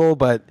valuable,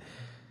 but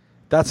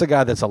that's a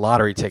guy that's a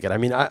lottery ticket. I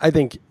mean, I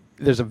think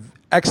there's an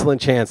excellent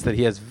chance that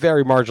he has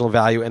very marginal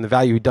value, and the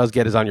value he does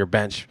get is on your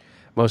bench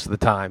most of the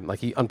time. Like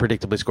he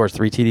unpredictably scores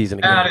 3 TDs in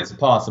a game. That is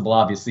possible.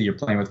 Obviously, you're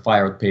playing with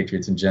fire with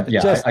Patriots and general.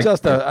 Yeah,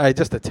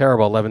 just a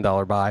terrible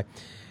 $11 buy.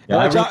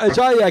 Yeah,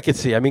 Ajayi I could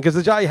see. I mean,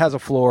 because Ajayi has a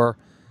floor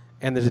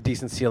and there's a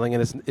decent ceiling,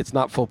 and it's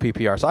not full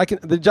PPR. So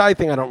the Ajayi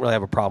thing I don't really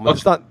have a problem with. Okay.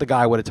 It's not the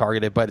guy I would have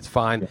targeted, but it's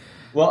fine.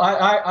 Well,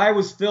 I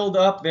was filled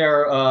up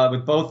there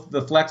with both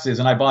the flexes,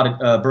 and I bought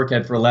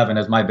Burkhead for 11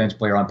 as my bench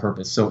player on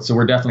purpose. So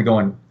we're definitely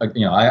going.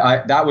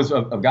 That was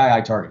a guy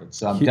I targeted.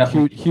 So I'm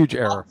definitely huge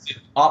error.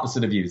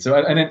 Opposite of you. So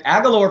and then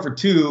Aguilar for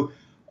 2.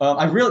 So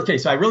I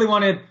really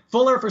wanted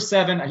Fuller for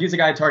 7. He's a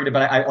guy I targeted,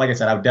 but like I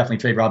said, I would definitely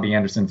trade Robbie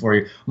Anderson for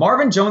you.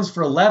 Marvin Jones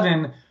for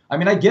 11. I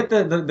mean, I get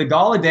the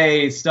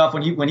Galladay stuff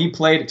when he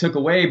played, it took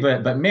away,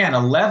 but man,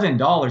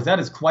 $11, that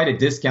is quite a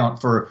discount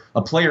for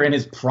a player in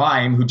his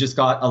prime who just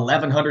got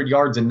 1,100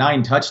 yards and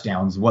 9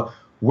 touchdowns.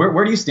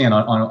 Where do you stand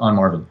on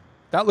Marvin?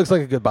 That looks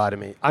like a good buy to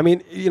me. I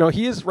mean,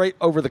 he is right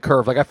over the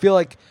curve. Like I feel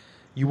like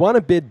you want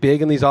to bid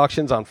big in these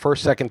auctions on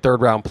first, second,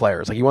 third round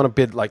players. Like you want to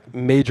bid like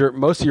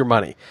most of your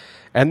money.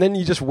 And then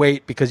you just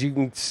wait because you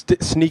can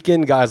sneak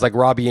in guys like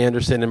Robbie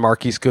Anderson and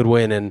Marquise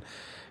Goodwin and,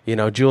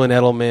 Julian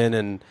Edelman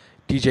and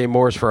DJ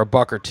Moore's for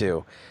 $1 or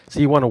 $2. So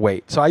you want to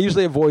wait. So I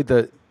usually avoid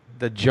the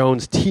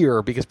Jones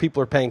tier because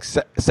people are paying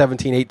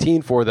 17,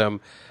 18 for them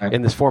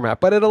in this format.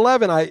 But at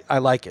 11, I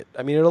like it.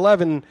 I mean, at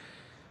 11,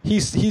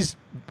 he's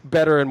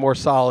better and more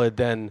solid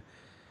than,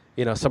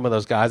 some of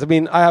those guys. I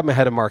mean, I have him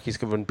ahead of Marquise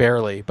Goodwin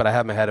barely, but I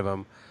have him ahead of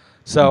him.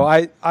 So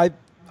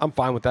I'm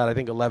fine with that. I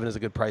think 11 is a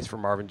good price for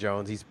Marvin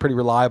Jones. He's pretty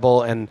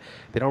reliable, and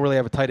they don't really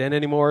have a tight end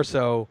anymore,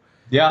 so...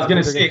 Yeah, I was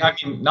going to say,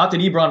 not that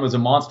Ebron was a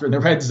monster in the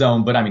red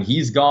zone, but,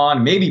 he's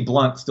gone. Maybe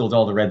Blunt still does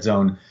all the red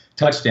zone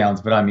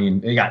touchdowns, but,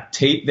 they got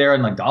Tate there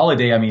and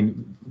Galladay.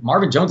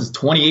 Marvin Jones is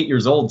 28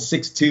 years old,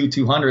 6'2",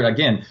 200.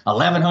 Again,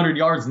 1,100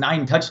 yards,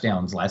 9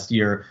 touchdowns last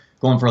year,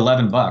 going for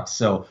 $11.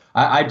 So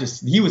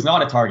he was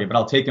not a target, but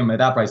I'll take him at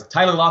that price.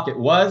 Tyler Lockett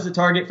was a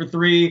target for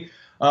 3.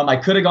 I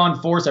could have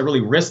gone 4, so I really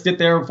risked it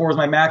there. 4 was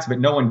my max, but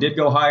no one did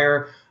go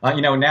higher.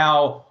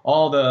 Now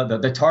all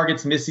the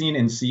targets missing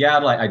in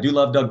Seattle. I do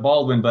love Doug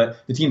Baldwin,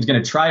 but the team's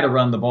going to try to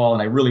run the ball,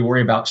 and I really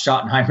worry about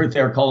Schottenheimer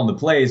there calling the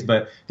plays.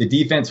 But the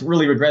defense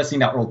really regressing.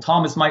 Now Earl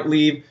Thomas might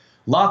leave.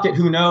 Lockett,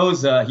 who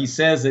knows? He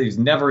says that he's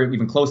never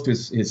even close to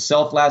his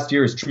self last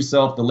year, his true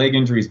self. The leg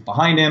injury is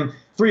behind him.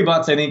 $3,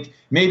 I think.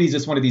 Maybe he's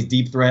just one of these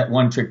deep threat,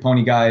 one-trick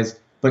pony guys.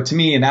 But to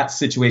me, in that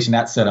situation,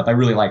 that setup, I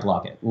really like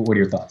Lockett. What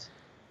are your thoughts?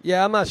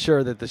 Yeah, I'm not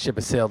sure that the ship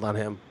has sailed on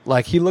him.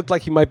 Like, he looked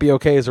like he might be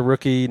okay as a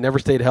rookie, never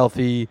stayed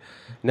healthy,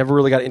 never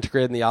really got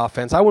integrated in the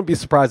offense. I wouldn't be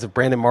surprised if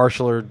Brandon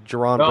Marshall or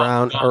Jerron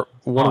Brown or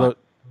one of those.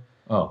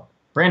 Oh,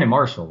 Brandon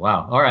Marshall.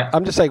 Wow. All right.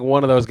 I'm just saying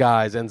one of those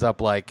guys ends up,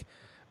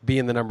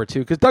 being the number 2.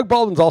 Because Doug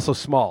Baldwin's also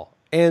small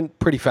and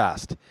pretty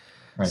fast.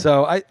 Right.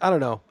 So, I don't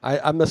know.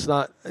 I'm just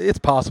not – it's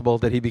possible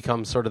that he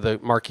becomes sort of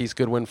the Marquise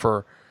Goodwin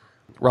for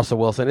Russell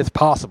Wilson. It's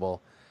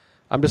possible.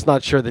 I'm just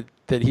not sure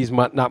that he's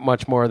not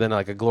much more than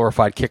a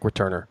glorified kick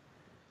returner.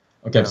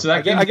 Okay, so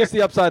I guess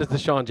the upside is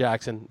Deshaun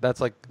Jackson.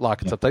 That's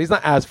Lockett's upside. He's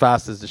not as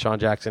fast as Deshaun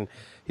Jackson.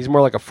 He's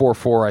more like a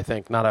 4.4, I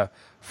think, not a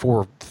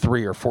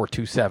 4.3 or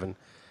 4.27.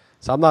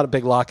 So I'm not a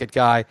big Lockett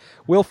guy.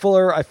 Will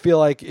Fuller, I feel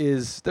like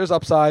there's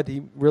upside.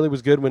 He really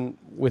was good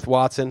with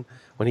Watson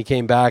when he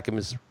came back.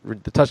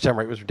 The touchdown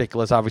rate was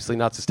ridiculous, obviously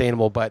not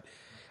sustainable, but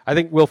I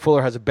think Will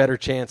Fuller has a better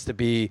chance to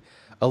be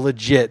a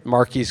legit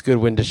Marquise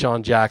Goodwin,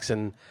 Deshaun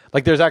Jackson.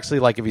 There's actually,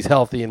 if he's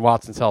healthy and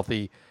Watson's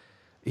healthy,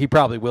 he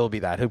probably will be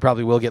that. He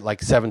probably will get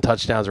 7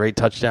 touchdowns or 8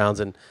 touchdowns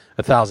and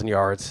 1,000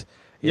 yards.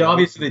 Yeah,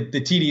 obviously the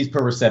TDs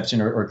per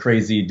reception are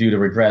crazy due to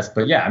regress.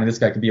 But yeah, this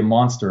guy could be a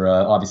monster.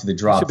 Obviously the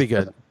drops. Should be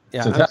good.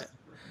 Yeah. So that's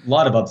a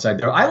lot of upside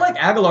there. I like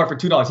Aguilar for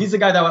 $2. He's the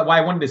guy why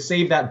I wanted to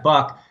save that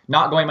buck,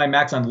 not going my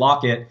max on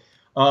Lockett.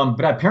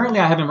 But apparently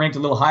I have him ranked a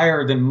little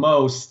higher than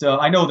most.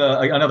 I know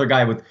another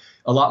guy with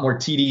a lot more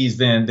TDs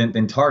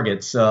than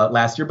targets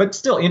last year, but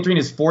still entering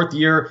his 4th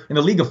year in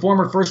the league, a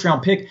former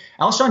first-round pick.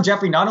 Alshon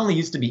Jeffrey not only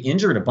used to be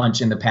injured a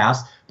bunch in the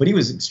past, but he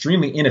was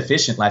extremely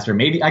inefficient last year.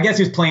 Maybe I guess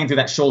he was playing through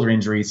that shoulder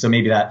injury, so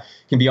maybe that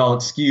can be all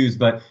excused.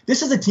 But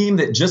this is a team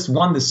that just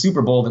won the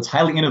Super Bowl that's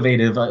highly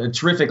innovative, a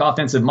terrific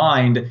offensive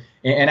mind,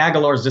 and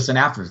Aguilar is just an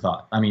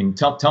afterthought.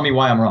 Tell me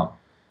why I'm wrong.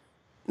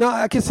 No,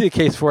 I can see a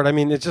case for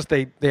it. It's just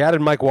they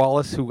added Mike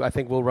Wallace, who I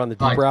think will run the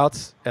deep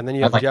routes, and then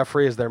you have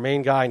Jeffrey as their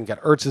main guy, and you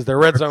got Ertz as their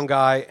red zone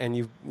guy, and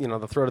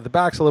the throw to the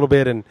backs a little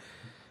bit, and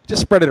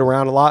just spread it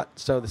around a lot,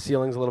 so the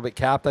ceiling's a little bit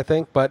capped, I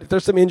think. But if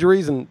there's some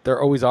injuries, and there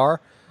always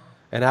are,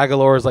 and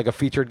Aguilar is like a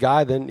featured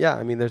guy, then yeah,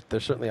 I mean,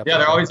 there's certainly up. Yeah,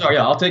 there always are.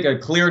 Yeah, I'll take a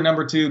clear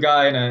number 2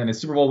 guy in a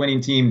Super Bowl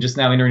winning team just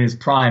now entering his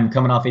prime,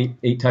 coming off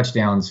eight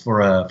touchdowns for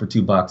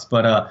 $2.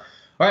 But all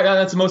right,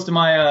 that's most of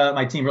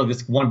my team. Really,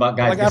 just one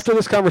guy. Like after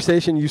this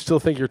conversation, you still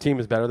think your team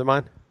is better than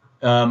mine?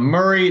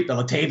 Murray, the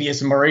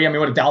Latavius Murray. I mean,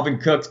 what if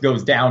Dalvin Cook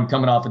goes down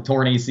coming off a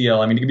torn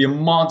ACL? I mean, he could be a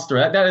monster.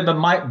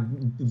 The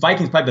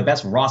Vikings probably the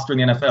best roster in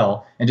the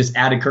NFL, and just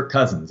added Kirk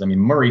Cousins. I mean,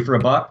 Murray for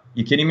 $1.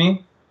 You kidding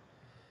me?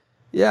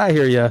 Yeah, I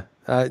hear you.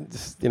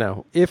 Just,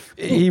 if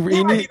he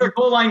needs a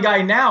goal line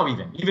guy now,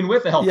 even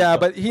with the help. Yeah,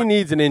 but he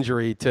needs an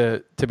injury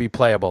to be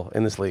playable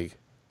in this league.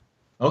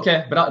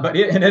 Okay, but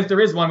if there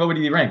is one, what would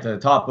he be ranked?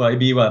 Top? He'd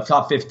be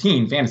top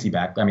 15 fantasy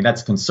back. I mean,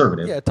 that's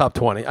conservative. Yeah, top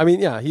 20. I mean,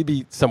 yeah, he'd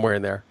be somewhere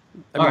in there.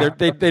 I mean,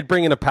 they'd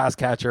bring in a pass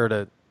catcher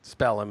to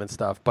spell him and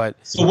stuff. But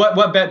so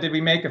what bet did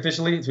we make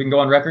officially so we can go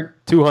on record?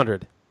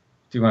 200.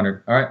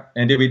 200. All right.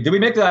 And did we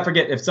make that? I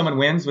forget if someone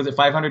wins. Was it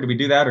 500? Did we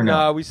do that or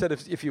no? No, we said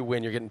if you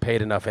win, you're getting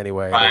paid enough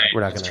anyway. Right.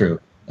 We're not That's true.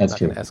 That's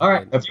true. All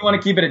right. If you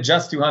want to keep it at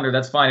just 200,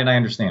 that's fine, and I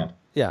understand.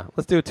 Yeah,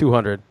 let's do it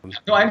 200.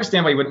 No, I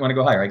understand why you wouldn't want to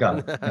go higher. I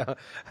got it.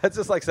 That's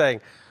just like saying,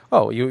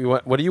 oh, you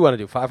want, what do you want to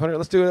do? 500?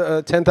 Let's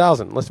do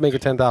 10,000. Let's make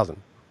it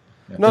 10,000.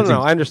 Yeah,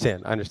 no. I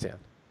understand.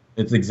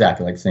 It's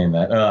exactly like saying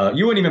that.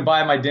 You wouldn't even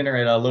buy my dinner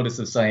at Lotus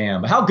of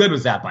Siam. How good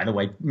was that, by the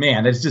way?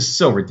 Man, that's just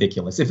so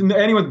ridiculous. If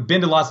anyone's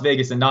been to Las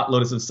Vegas and not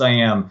Lotus of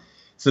Siam,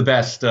 it's the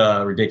best,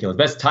 ridiculous.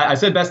 Best Thai. I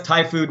said best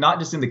Thai food, not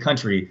just in the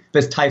country,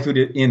 best Thai food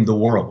in the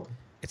world.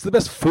 It's the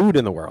best food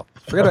in the world.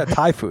 Forget about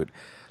Thai food.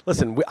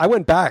 Listen, I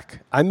went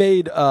back. I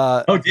made.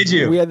 Oh, did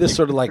you? We had this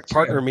sort of like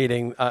partner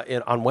meeting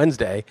on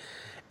Wednesday,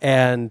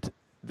 and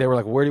they were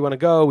like, "Where do you want to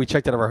go?" We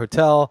checked out of our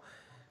hotel.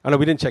 Oh no,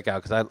 we didn't check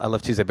out because I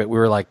left Tuesday, but we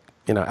were like,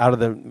 out of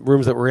the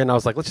rooms that we're in, I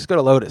was like, let's just go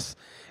to Lotus.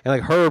 And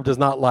like Herb does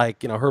not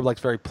like, Herb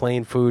likes very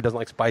plain food, doesn't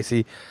like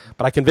spicy,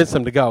 but I convinced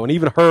him to go, and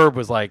even Herb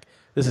was like,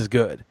 "This is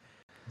good."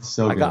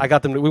 So I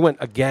got them. We went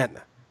again.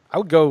 I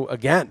would go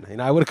again.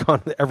 I would have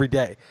gone every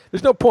day.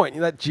 There's no point.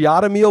 That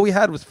Giada meal we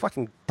had was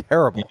fucking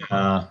terrible.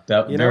 Yeah,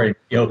 very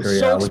mediocre. It was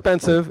so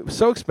expensive. It was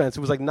so expensive.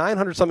 It was like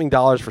 $900 something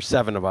for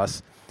 7 of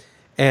us,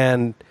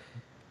 and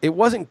it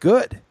wasn't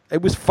good.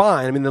 It was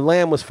fine. I mean, the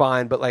lamb was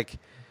fine, but like,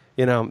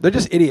 they're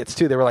just idiots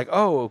too. They were like,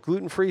 "Oh,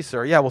 gluten-free,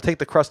 sir. Yeah, we'll take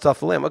the crust off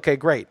the lamb. Okay,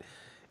 great."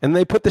 And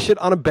they put the shit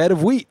on a bed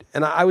of wheat,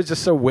 and I was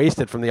just so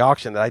wasted from the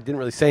auction that I didn't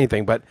really say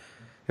anything. But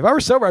if I were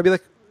sober, I'd be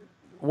like,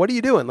 "What are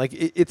you doing?" Like,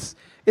 it's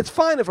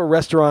fine if a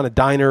restaurant, a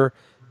diner,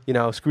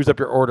 screws up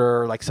your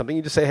order, like something.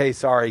 You just say, "Hey,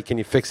 sorry, can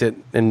you fix it?"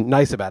 and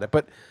nice about it.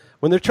 But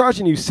when they're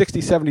charging you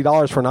 $60,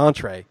 $70 for an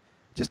entree,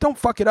 just don't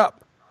fuck it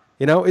up.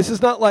 This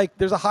is not like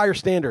there's a higher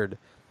standard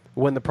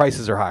when the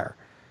prices are higher.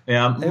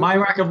 Yeah, my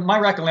rack of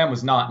lamb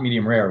was not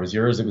medium rare. It was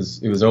yours. It was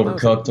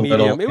overcooked a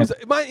little.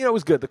 It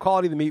was good. The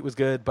quality of the meat was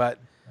good, but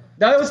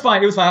no, it was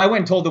fine. It was fine. I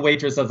went and told the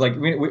waitress. I was like,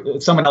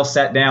 someone else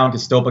sat down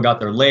because Stopa got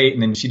there late,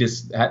 and then she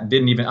just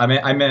didn't even.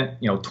 I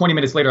meant 20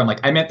 minutes later. I'm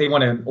like, I meant they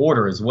want to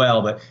order as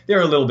well, but they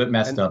were a little bit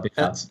messed up.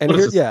 And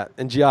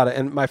Giada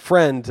and my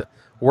friend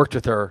worked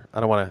with her. I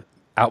don't want to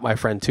out my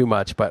friend too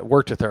much, but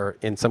worked with her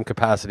in some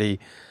capacity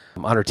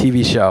on her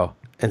TV show,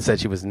 and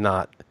said she was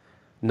not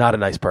a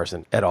nice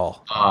person at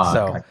all.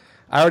 Okay.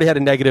 I already had a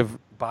negative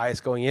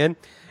bias going in.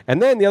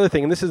 And then the other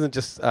thing, and this isn't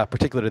just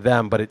particular to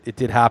them, but it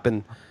did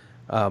happen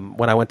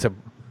when I went to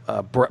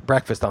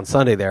breakfast on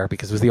Sunday there,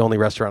 because it was the only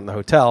restaurant in the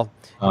hotel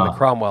in the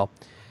Cromwell.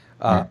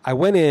 I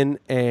went in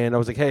and I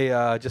was like, "Hey,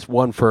 just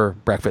one for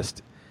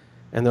breakfast."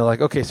 And they're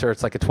like, "Okay, sir,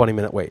 it's like a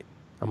 20-minute wait."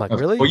 I'm like,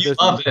 "Really?" Well, you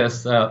love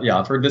this. Yeah,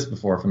 I've heard this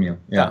before from you.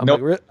 Yeah.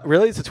 Nope. Like,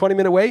 really? It's a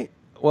 20-minute wait?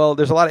 Well,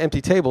 there's a lot of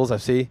empty tables, I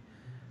see.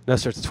 No,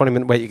 sir, it's a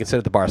 20-minute wait. You can sit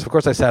at the bar. So, of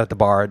course, I sat at the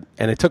bar,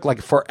 and it took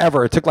like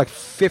forever. It took like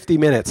 50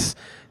 minutes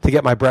to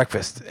get my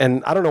breakfast.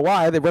 And I don't know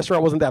why. The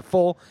restaurant wasn't that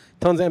full.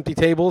 Tons of empty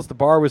tables. The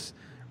bar was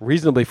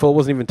reasonably full. It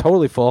wasn't even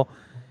totally full.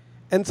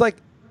 And it's like,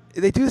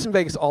 they do this in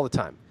Vegas all the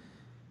time.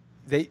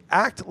 They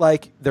act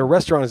like their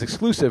restaurant is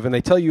exclusive, and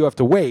they tell you have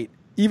to wait,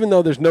 even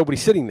though there's nobody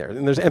sitting there,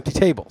 and there's empty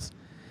tables.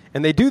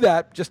 And they do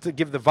that just to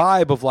give the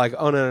vibe of like,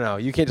 "Oh, no.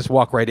 You can't just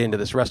walk right into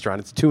this restaurant.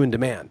 It's too in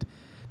demand."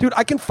 Dude,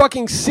 I can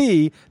fucking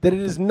see that it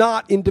is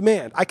not in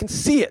demand. I can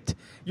see it.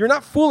 You're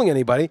not fooling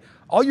anybody.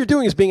 All you're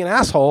doing is being an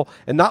asshole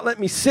and not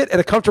letting me sit at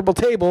a comfortable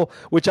table,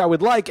 which I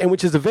would like and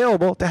which is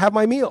available to have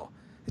my meal.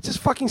 It's just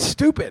fucking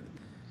stupid.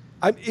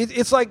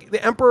 It's like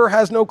the emperor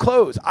has no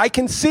clothes. I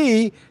can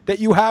see that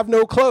you have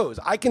no clothes.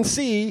 I can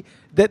see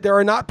that there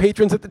are not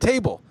patrons at the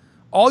table.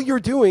 All you're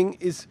doing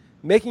is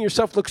making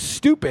yourself look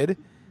stupid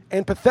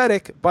and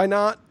pathetic by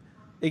not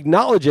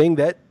acknowledging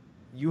that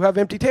you have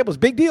empty tables.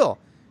 Big deal.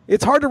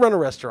 It's hard to run a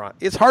restaurant.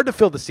 It's hard to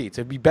fill the seats.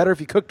 It'd be better if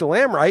you cooked the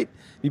lamb right.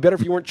 It'd be better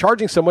if you weren't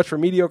charging so much for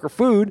mediocre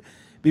food.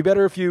 It'd be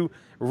better if you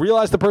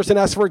realized the person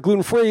asked for it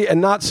gluten-free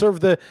and not serve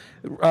the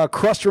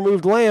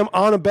crust-removed lamb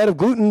on a bed of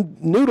gluten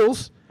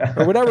noodles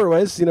or whatever it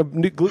was,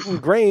 gluten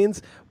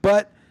grains.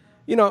 But,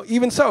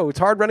 even so, it's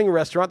hard running a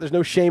restaurant. There's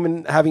no shame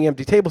in having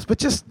empty tables. But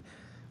just,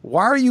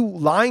 why are you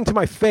lying to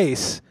my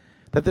face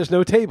that there's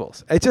no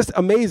tables? It's just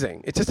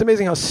amazing. It's just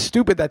amazing how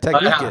stupid that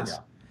technique is.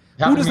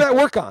 Who does that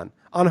work on?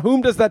 On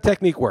whom does that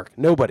technique work?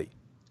 Nobody.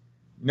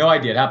 No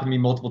idea. It happened to me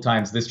multiple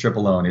times this trip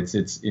alone.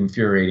 It's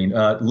infuriating.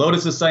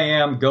 Lotus of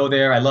Siam, go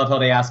there. I love how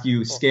they ask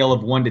you scale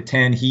of 1 to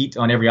 10 heat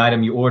on every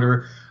item you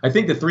order. I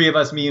think the three of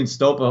us, me and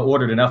Stopa,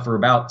 ordered enough for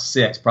about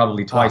 6,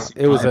 probably twice.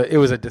 It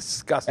was a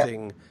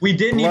disgusting. We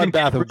didn't even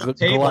get bloodbath of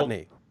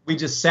gluttony. We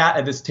just sat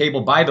at this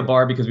table by the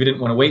bar because we didn't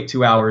want to wait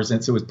 2 hours,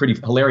 and so it was pretty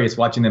hilarious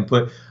watching them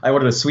I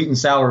ordered a sweet and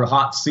sour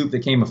hot soup that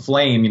came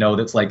aflame,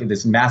 that's like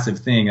this massive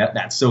thing.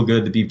 That's so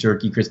good. The beef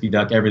jerky, crispy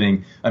duck,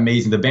 everything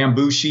amazing. The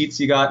bamboo sheets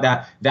you got,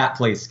 that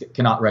place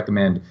cannot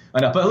recommend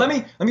enough. But let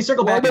me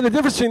circle back. But the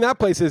difference between that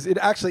place is it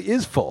actually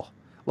is full.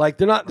 Like,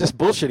 they're not just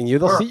bullshitting you.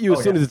 They'll seat you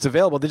as soon as it's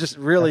available. They just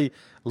literally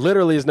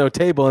is no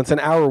table. And it's an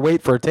hour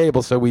wait for a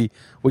table. So we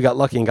got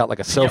lucky and got like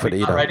a sofa to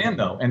eat on. Right in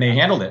though, and they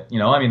handled it.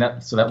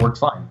 So that worked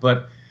fine.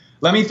 But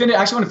let me finish.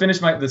 I actually want to finish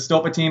the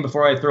Stopa team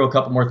before I throw a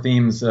couple more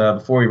themes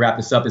before we wrap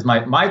this up. Is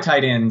my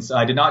tight ends.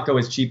 I did not go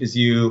as cheap as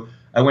you.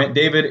 I went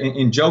David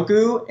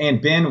Njoku and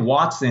Ben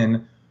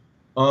Watson,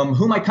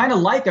 whom I kind of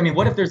like. I mean,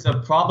 what if there's a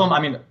problem? I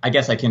mean, I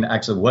guess I can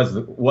actually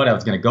what I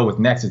was going to go with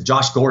next is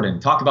Josh Gordon.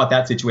 Talk about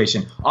that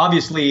situation.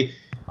 Obviously,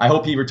 I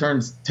hope he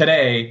returns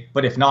today,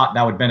 but if not,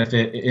 that would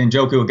benefit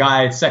Njoku, a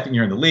guy second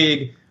year in the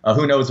league.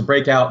 Who knows, a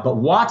breakout. But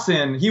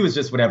Watson, he was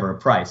just whatever, a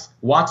price.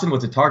 Watson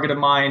was a target of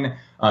mine,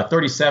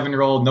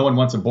 37-year-old. No one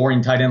wants a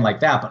boring tight end like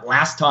that. But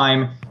last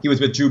time he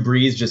was with Drew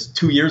Brees just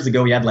 2 years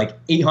ago, he had like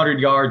 800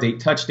 yards, 8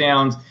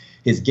 touchdowns.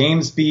 His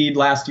game speed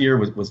last year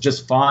was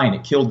just fine.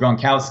 It killed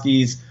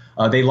Gronkowski's.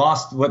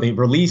 They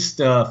released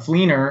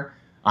Fleener.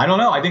 I don't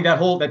know. I think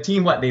that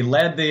team, they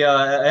led the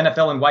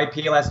NFL in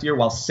YPA last year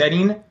while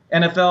setting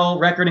NFL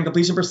record in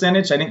completion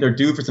percentage. I think they're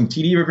due for some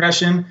TD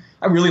regression.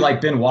 I really like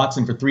Ben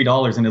Watson for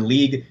 $3 in a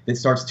league that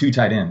starts 2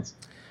 tight ends.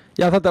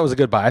 Yeah, I thought that was a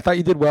good buy. I thought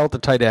you did well with the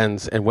tight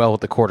ends and well with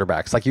the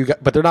quarterbacks.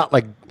 But they're not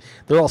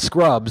they're all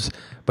scrubs,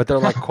 but they're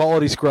like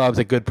quality scrubs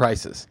at good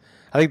prices.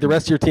 I think the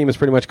rest of your team is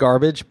pretty much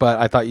garbage, but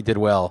I thought you did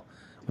well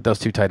with those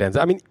 2 tight ends.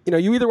 I mean,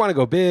 you either want to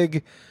go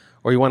big,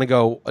 or you want to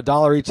go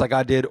 $1 each like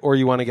I did, or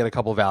you want to get a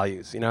couple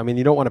values. You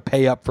don't want to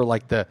pay up for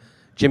like the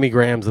Jimmy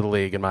Grahams of the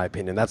league, in my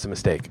opinion. That's a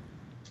mistake.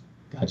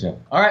 Gotcha.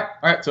 All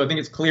right. So I think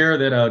it's clear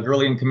that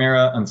Gurley and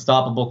Kamara,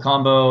 unstoppable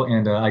combo,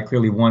 and I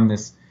clearly won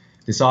this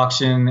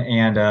auction.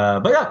 And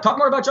but yeah, talk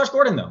more about Josh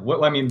Gordon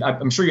though.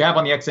 I'm sure you have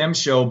on the XM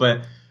show,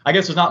 but I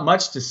guess there's not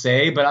much to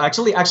say. But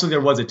actually,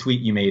 there was a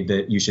tweet you made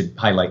that you should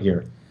highlight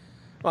here.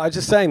 Well, I was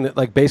just saying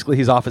that basically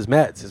he's off his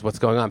meds is what's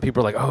going on.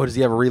 People are like, oh, does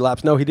he have a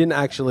relapse? No, he didn't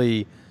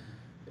actually.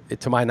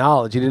 To my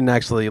knowledge, he didn't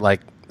actually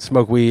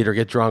smoke weed or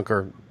get drunk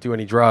or do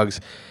any drugs.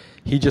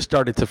 He just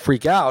started to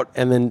freak out,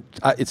 and then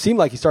it seemed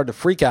like he started to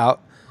freak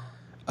out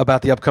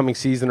about the upcoming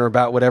season or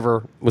about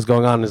whatever was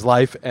going on in his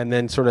life, and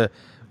then sort of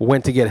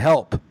went to get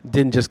help.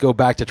 Didn't just go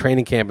back to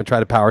training camp and try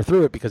to power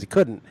through it because he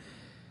couldn't.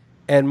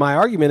 And my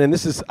argument,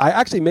 and I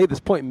actually made this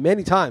point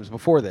many times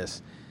before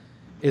this,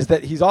 is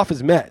that he's off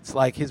his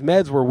meds. His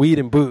meds were weed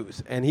and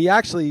booze, and he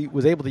actually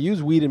was able to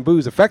use weed and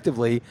booze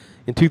effectively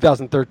in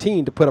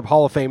 2013 to put up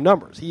Hall of Fame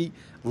numbers. He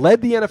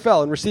led the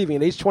NFL in receiving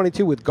at age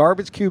 22 with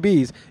garbage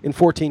QBs in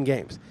 14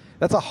 games.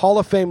 That's a Hall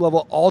of Fame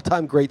level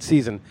all-time great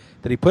season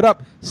that he put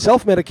up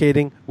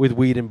self-medicating with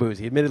weed and booze.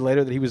 He admitted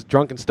later that he was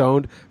drunk and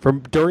stoned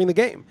during the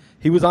game.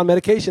 He was on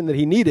medication that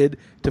he needed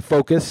to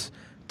focus,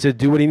 to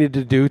do what he needed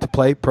to do to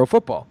play pro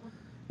football.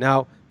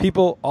 Now,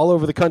 people all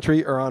over the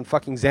country are on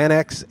fucking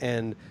Xanax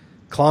and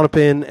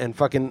Klonopin and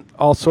fucking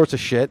all sorts of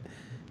shit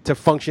to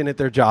function at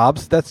their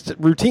jobs. That's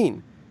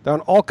routine. They're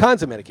on all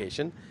kinds of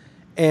medication.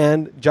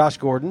 And Josh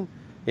Gordon,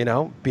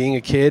 being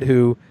a kid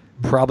who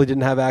probably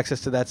didn't have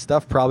access to that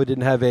stuff, probably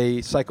didn't have a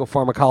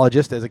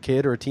psychopharmacologist as a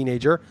kid or a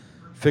teenager,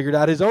 figured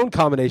out his own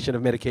combination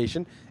of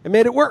medication and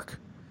made it work.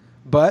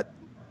 But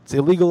it's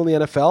illegal in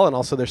the NFL, and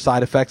also there's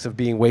side effects of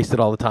being wasted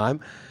all the time.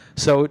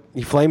 So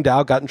he flamed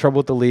out, got in trouble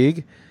with the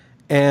league,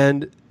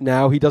 and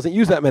now he doesn't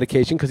use that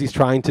medication because he's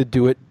trying to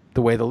do it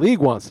the way the league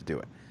wants to do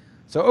it.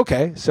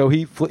 So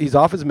he's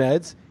off his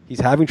meds. He's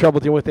having trouble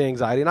dealing with the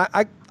anxiety.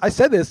 And I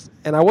said this,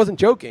 and I wasn't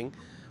joking,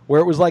 where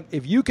it was like,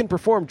 if you can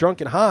perform drunk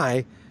and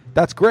high,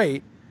 that's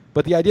great.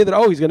 But the idea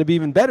that, he's going to be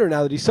even better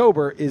now that he's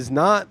sober is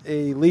not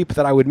a leap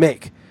that I would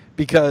make,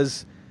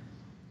 because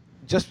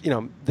just,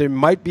 there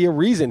might be a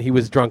reason he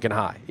was drunk and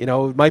high. It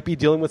might be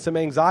dealing with some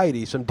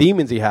anxiety, some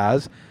demons he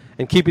has,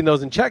 and keeping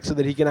those in check so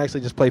that he can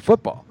actually just play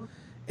football.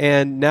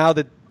 And now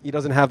that he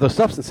doesn't have those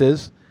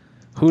substances,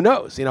 who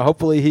knows?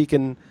 Hopefully he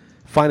can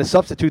find a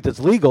substitute that's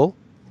legal,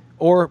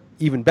 or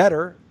even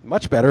better,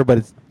 much better, but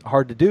it's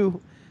hard to do,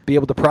 be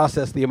able to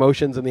process the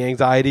emotions and the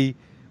anxiety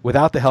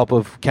without the help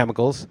of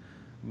chemicals.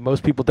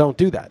 Most people don't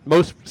do that.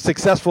 Most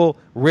successful,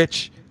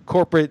 rich,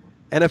 corporate,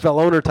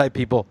 NFL owner type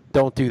people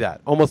don't do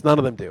that. Almost none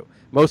of them do.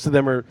 Most of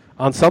them are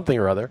on something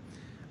or other.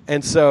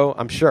 And so,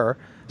 I'm sure.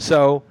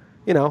 So,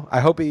 I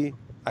hope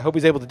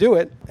he's able to do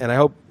it, and I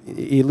hope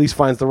he at least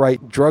finds the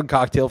right drug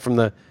cocktail from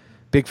the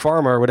big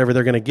pharma or whatever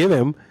they're going to give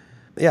him.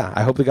 Yeah,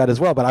 I hope the guy does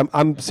well. But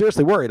I'm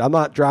seriously worried. I'm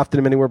not drafting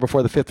him anywhere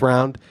before the 5th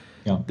round.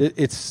 Yeah.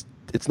 It's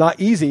not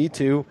easy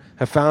to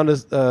have found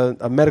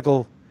a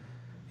medical,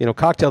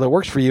 cocktail that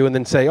works for you, and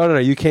then say, oh, no,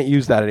 you can't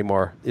use that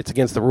anymore. It's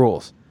against the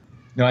rules.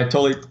 No, I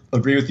totally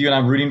agree with you, and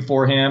I'm rooting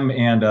for him.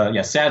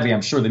 And sadly,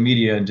 I'm sure the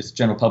media and just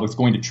general public's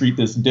going to treat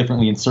this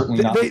differently, and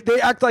certainly not. They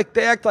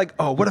act like,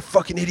 oh, what a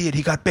fucking idiot!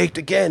 He got baked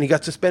again. He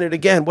got suspended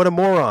again. What a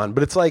moron!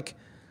 But it's like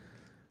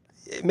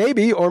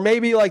maybe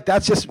like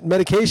that's just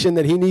medication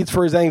that he needs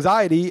for his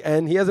anxiety,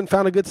 and he hasn't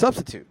found a good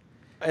substitute.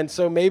 And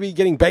so maybe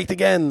getting baked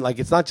again, like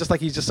it's not just like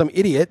he's just some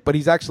idiot, but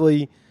he's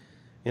actually,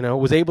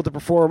 was able to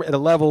perform at a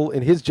level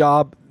in his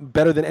job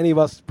better than any of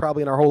us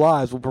probably in our whole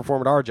lives will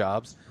perform at our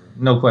jobs.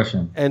 No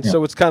question. And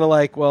so it's kind of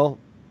like, well,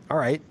 all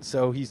right.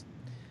 So he's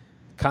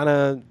kind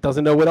of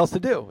doesn't know what else to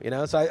do,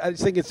 So I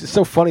just think it's just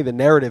so funny, the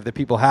narrative that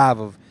people have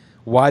of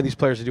why these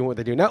players are doing what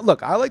they do. Now,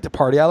 look, I like to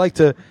party. I like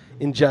to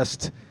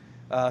ingest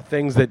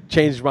things that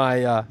change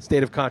my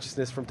state of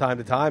consciousness from time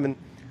to time, and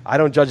I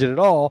don't judge it at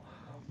all.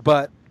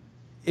 But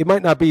it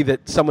might not be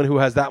that someone who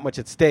has that much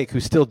at stake,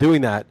 who's still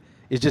doing that,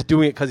 is just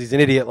doing it because he's an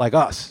idiot like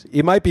us.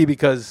 It might be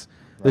because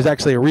there's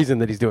actually a reason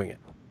that he's doing it.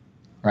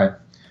 Right.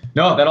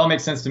 No, that all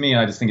makes sense to me,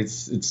 and I just think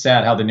it's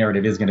sad how the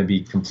narrative is going to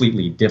be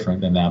completely different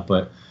than that.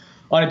 But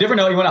on a different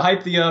note, you want to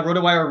hype the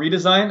RotoWire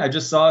redesign? I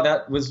just saw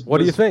that was. What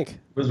do you think?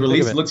 Was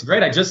released. It looks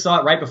great. I just saw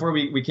it right before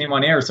we came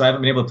on air, so I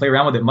haven't been able to play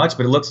around with it much.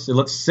 But it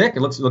looks sick. It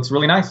looks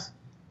really nice.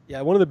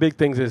 Yeah, one of the big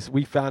things is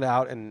we found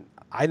out, and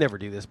I never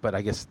do this, but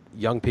I guess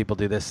young people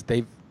do this.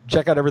 They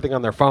check out everything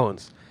on their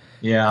phones.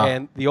 Yeah.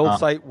 And the old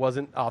site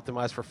wasn't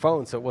optimized for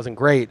phones, so it wasn't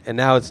great. And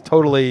now it's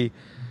totally,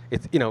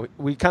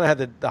 we kind of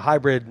had the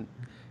hybrid. And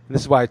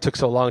this is why it took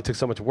so long, it took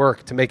so much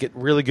work to make it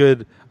really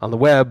good on the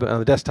web, on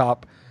the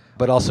desktop,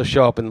 but also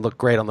show up and look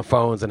great on the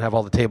phones and have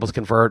all the tables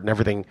convert and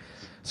everything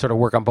sort of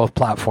work on both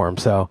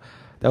platforms. So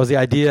that was the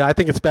idea. I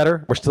think it's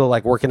better. We're still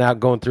working out,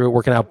 going through it,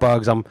 working out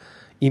bugs. I'm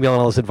emailing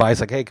all this advice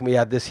like, hey, can we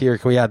add this here?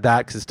 Can we add that?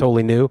 Because it's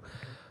totally new.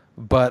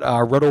 But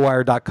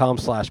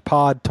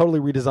rotowire.com/pod, totally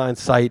redesigned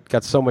site,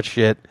 got so much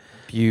shit.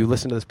 If you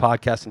listen to this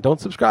podcast and don't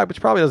subscribe,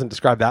 which probably doesn't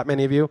describe that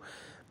many of you,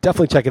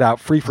 definitely check it out.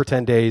 Free for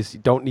 10 days. You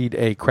don't need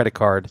a credit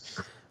card.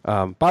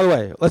 By the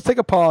way, let's take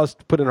a pause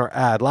to put in our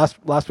ad.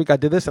 Last week I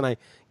did this and I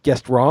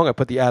guessed wrong. I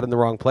put the ad in the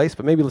wrong place,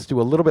 but maybe let's do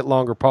a little bit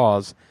longer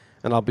pause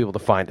and I'll be able to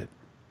find it.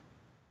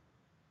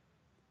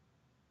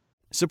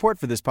 Support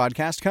for this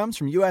podcast comes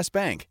from U.S.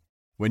 Bank.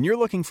 When you're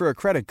looking for a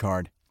credit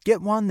card,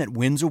 get one that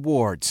wins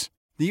awards.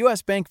 The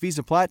U.S. Bank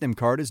Visa Platinum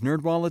Card is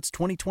NerdWallet's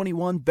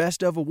 2021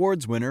 Best of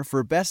Awards winner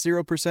for Best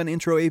 0%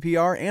 Intro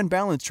APR and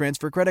Balance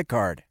Transfer Credit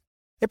Card.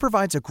 It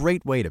provides a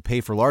great way to pay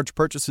for large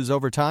purchases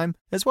over time,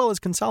 as well as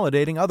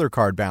consolidating other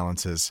card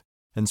balances.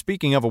 And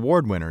speaking of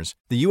award winners,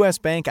 the U.S.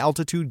 Bank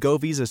Altitude Go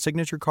Visa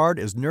Signature Card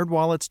is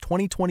NerdWallet's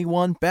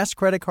 2021 Best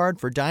Credit Card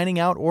for dining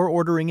out or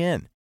ordering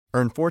in.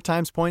 Earn 4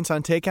 times points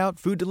on takeout,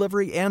 food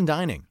delivery, and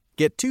dining.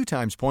 Get 2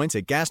 times points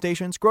at gas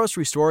stations,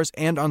 grocery stores,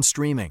 and on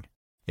streaming.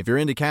 If you're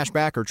into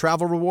cashback or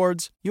travel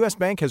rewards, U.S.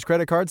 Bank has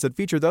credit cards that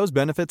feature those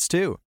benefits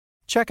too.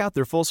 Check out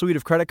their full suite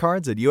of credit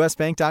cards at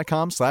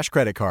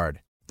usbank.com/creditcard.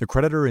 The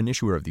creditor and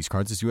issuer of these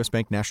cards is U.S.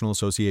 Bank National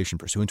Association,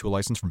 pursuant to a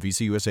license from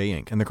Visa USA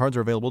Inc., and the cards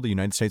are available to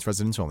United States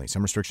residents only.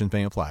 Some restrictions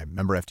may apply.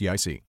 Member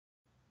FDIC.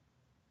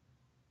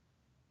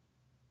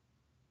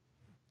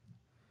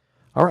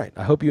 All right.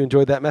 I hope you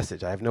enjoyed that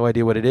message. I have no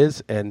idea what it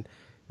is, and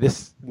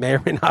this may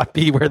or may not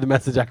be where the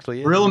message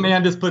actually is. Real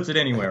man just puts it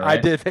anywhere, right?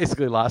 I did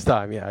basically last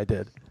time. Yeah, I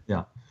did.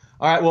 Yeah.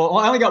 All right. Well,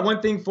 I only got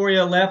one thing for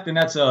you left, and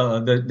that's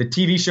the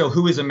TV show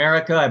Who is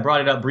America. I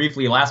brought it up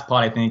briefly last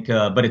pod, I think,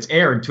 but it's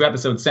aired 2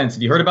 episodes since.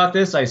 Have you heard about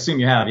this? I assume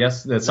you have.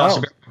 Yes.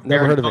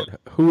 Never heard of it.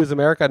 Who is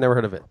America? I never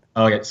heard of it.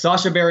 Okay.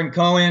 Sacha Baron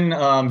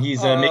Cohen.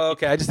 He's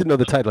okay. I just didn't know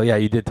the title. Yeah,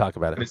 you did talk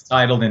about it. It's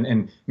titled,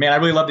 and man, I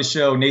really love the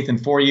show. Nathan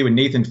For You and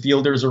Nathan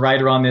Fielder's a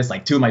writer on this.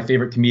 Like 2 of my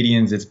favorite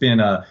comedians.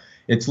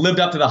 It's lived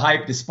up to the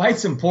hype despite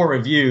some poor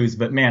reviews,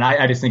 but man,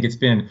 I just think it's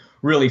been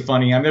really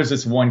funny. I mean, there's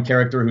this one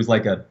character who's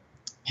like a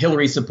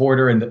Hillary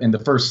supporter in the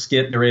first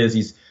skit there is.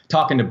 He's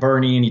talking to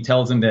Bernie and he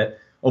tells him that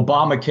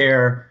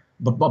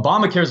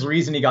Obamacare's the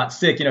reason he got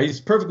sick. He's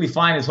perfectly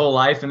fine his whole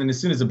life. And then as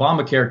soon as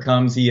Obamacare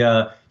comes, he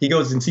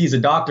goes and sees a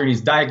doctor and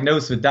he's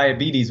diagnosed with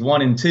diabetes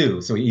 1 and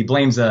 2. So he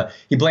blames that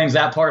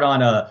part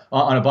on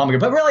Obamacare.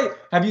 But really,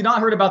 have you not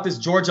heard about this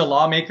Georgia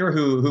lawmaker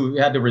who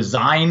had to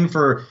resign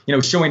for,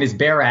 showing his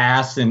bare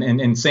ass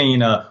and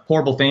saying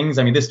horrible things?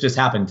 I mean, this just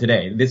happened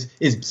today. This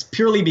is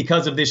purely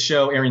because of this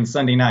show airing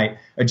Sunday night.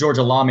 A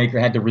Georgia lawmaker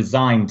had to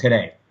resign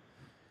today.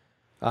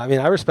 I mean,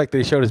 I respect that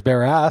he showed his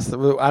bare ass.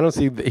 I don't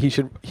see he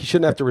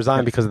shouldn't have to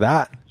resign because of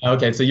that.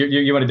 Okay, so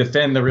you want to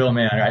defend the real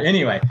man, all right?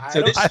 Anyway,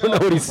 I don't know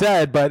what he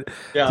said, but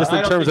just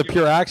in terms of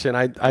pure action,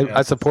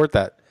 I support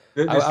that.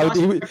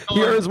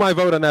 He earns my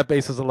vote on that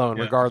basis alone,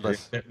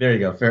 regardless. There you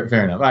go. Fair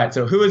enough. All right,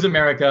 so Who is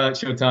America?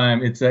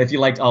 Showtime. It's if you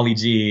liked Ollie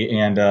G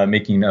and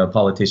making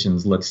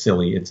politicians look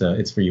silly,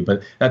 it's for you.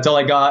 But that's all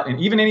I got.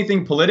 And even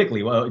anything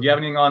politically. Well, do you have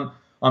anything on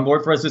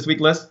board for us this week,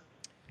 Liss?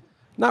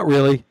 Not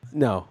really.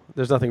 No,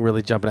 there's nothing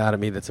really jumping out at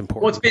me that's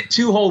important. Well, it's been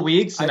 2 whole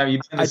weeks. And I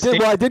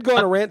did go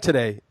on a rant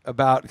today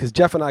about, because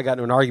Jeff and I got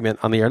into an argument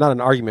on the air. Not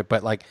an argument,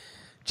 but like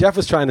Jeff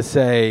was trying to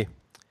say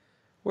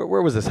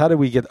where was this? How did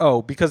we get?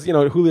 Oh, because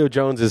Julio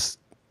Jones is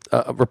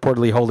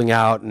reportedly holding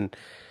out, and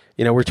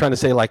we're trying to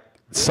say like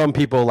some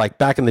people like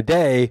back in the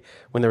day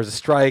when there was a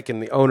strike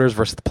and the owners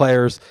versus the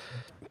players,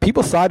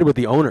 people sided with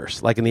the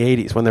owners like in the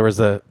 80s when there was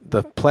the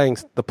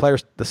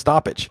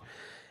stoppage,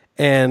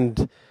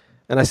 and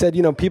I said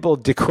people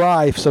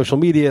decry social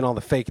media and all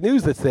the fake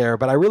news that's there,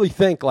 but I really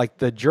think like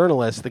the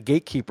journalists, the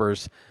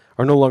gatekeepers,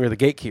 are no longer the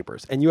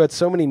gatekeepers. And you had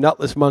so many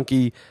nutless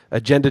monkey,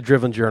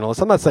 agenda-driven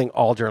journalists. I'm not saying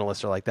all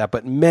journalists are like that,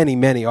 but many,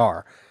 many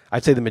are.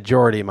 I'd say the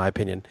majority, in my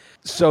opinion.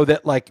 So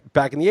that, like,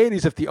 back in the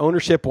 80s, if the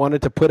ownership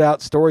wanted to put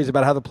out stories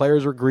about how the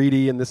players were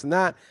greedy and this and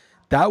that,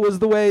 that was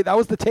the way, that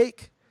was the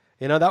take.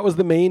 That was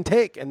the main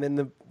take. And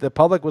then the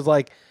public was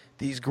like,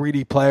 these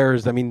greedy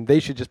players, I mean, they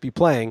should just be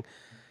playing.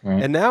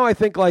 Right. And now I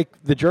think,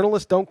 like, the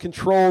journalists don't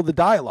control the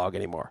dialogue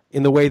anymore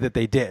in the way that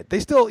they did. They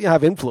still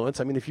have influence.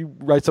 I mean, if you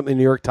write something in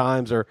the New York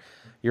Times or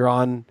you're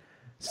on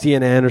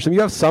CNN or something,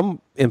 you have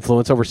some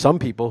influence over some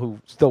people who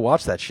still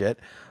watch that shit.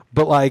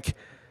 But like,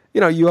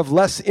 you have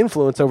less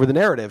influence over the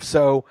narrative.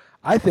 So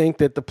I think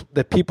that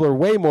that people are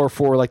way more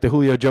for like the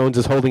Julio Jones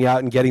is holding out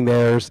and getting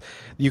theirs.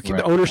 Right.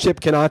 The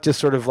ownership cannot just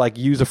sort of like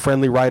use a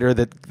friendly writer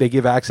that they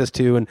give access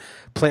to and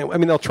plan. I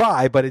mean, they'll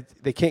try, but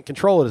they can't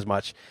control it as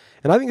much.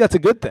 And I think that's a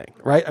good thing,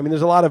 right? I mean,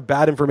 there's a lot of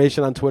bad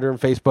information on Twitter and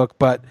Facebook,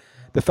 but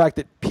the fact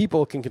that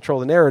people can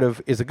control the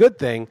narrative is a good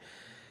thing.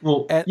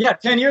 Well,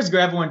 10 years ago,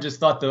 everyone just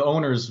thought the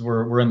owners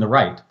were in the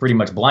right, pretty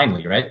much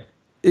blindly, right?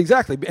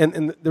 Exactly,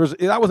 and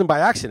that wasn't by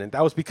accident.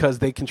 That was because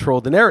they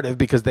controlled the narrative,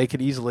 because they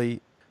could easily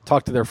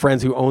talk to their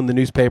friends who own the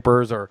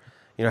newspapers or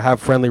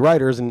have friendly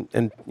writers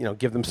and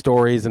give them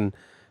stories and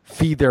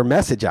feed their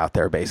message out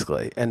there,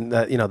 basically. And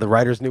the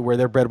writers knew where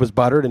their bread was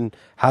buttered and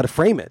how to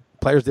frame it.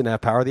 Players didn't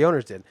have power; the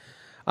owners did.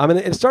 And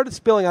it started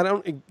spilling. I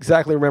don't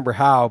exactly remember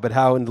how, but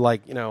how into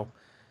like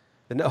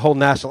the whole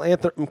national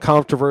anthem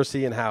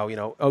controversy and how,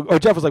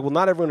 Jeff was like, well,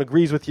 not everyone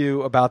agrees with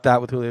you about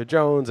that with Julio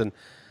Jones. And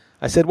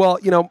I said, well,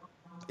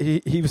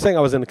 he was saying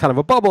I was in kind of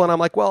a bubble. And I'm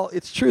like, well,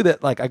 it's true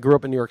that like I grew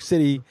up in New York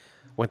City,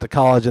 went to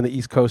college in the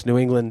East Coast, New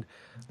England.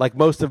 Like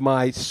most of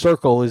my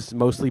circle is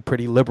mostly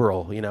pretty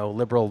liberal,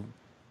 liberal,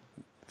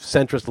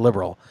 centrist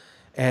liberal.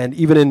 And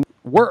even in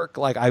work,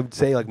 like I would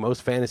say like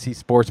most fantasy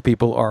sports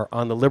people are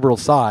on the liberal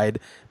side.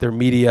 Their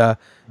media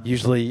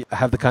usually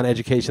have the kind of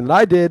education that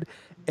I did.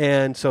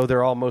 And so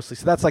they're all mostly,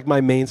 so that's like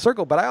my main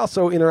circle. But I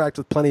also interact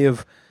with plenty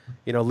of,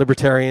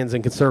 libertarians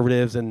and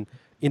conservatives and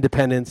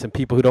independents and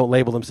people who don't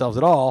label themselves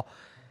at all.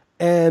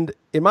 And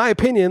in my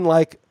opinion,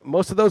 like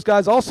most of those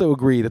guys also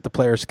agree that the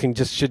players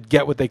should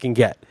get what they can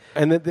get.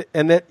 And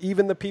that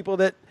even the people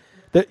that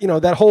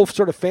that whole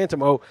sort of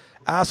phantom,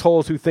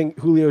 assholes who think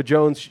Julio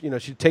Jones,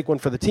 should take one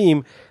for the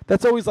team.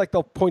 That's always like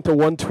they'll point to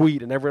one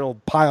tweet and everyone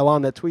will pile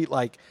on that tweet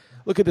like,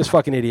 look at this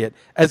fucking idiot,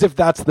 as if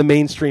that's the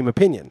mainstream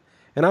opinion.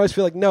 And I always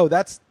feel like, no,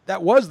 that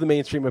was the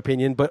mainstream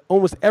opinion, but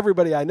almost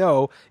everybody I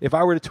know, if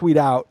I were to tweet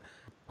out,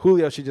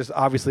 Julio should just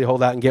obviously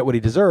hold out and get what he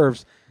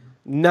deserves,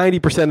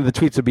 90% of the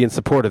tweets would be in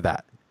support of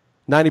that.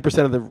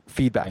 90% of the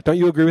feedback. Don't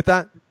you agree with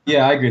that?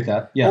 Yeah, I agree with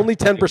that. Yeah. Only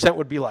 10%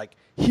 would be like,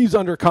 he's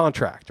under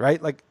contract,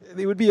 right? Like,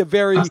 it would be a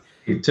very...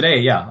 Today,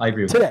 yeah, I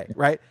agree with that. Today,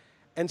 right?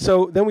 And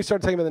so then we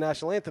started talking about the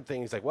national anthem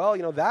thing. He's like, well,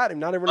 that, and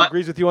not everyone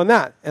agrees with you on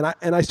that. And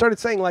I started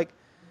saying, like,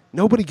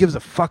 nobody gives a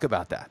fuck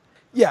about that.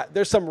 Yeah,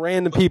 there's some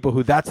random people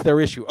who that's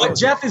their issue. What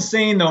Jeff is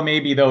saying, though,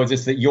 is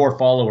just that your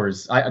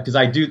followers, because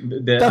I do.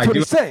 That's what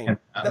he's saying.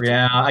 I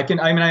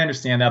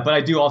understand that, but I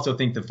do also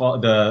think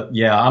I'm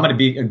going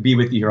to be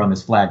with you here on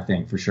this flag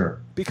thing for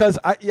sure. Because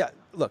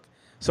look.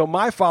 So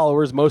my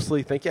followers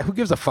mostly think, who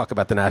gives a fuck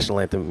about the national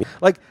anthem?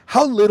 Like,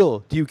 how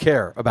little do you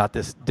care about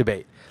this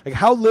debate? Like,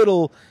 how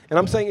little? And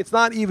I'm saying it's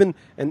not even.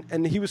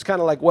 And he was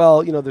kind of like,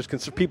 well, there's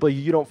people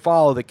you don't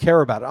follow that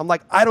care about it. I'm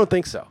like, I don't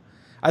think so.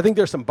 I think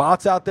there's some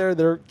bots out there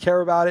that care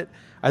about it.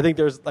 I think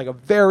there's like a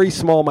very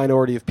small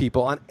minority of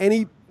people on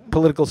any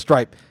political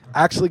stripe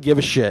actually give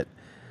a shit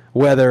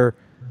whether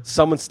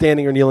someone's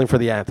standing or kneeling for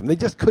the anthem. They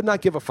just could not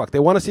give a fuck. They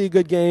want to see a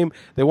good game.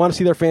 They want to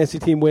see their fantasy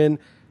team win.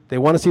 They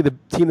want to see the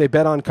team they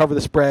bet on cover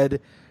the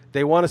spread.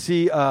 They want to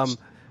see,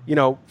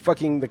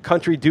 fucking the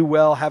country do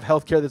well, have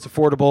health care that's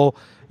affordable,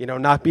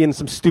 not be in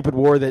some stupid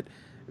war that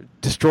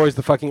destroys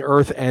the fucking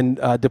earth and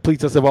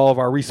depletes us of all of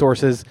our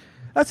resources.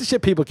 That's the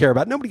shit people care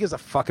about. Nobody gives a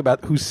fuck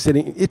about who's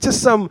sitting. It's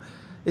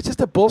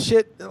just a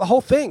bullshit, the whole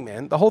thing,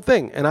 man, the whole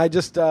thing. And I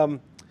just, anyway.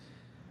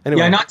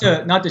 Yeah, not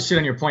to shit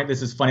on your point.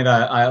 This is funny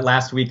that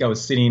last week I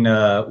was sitting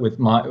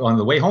on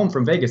the way home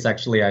from Vegas.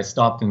 Actually, I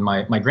stopped and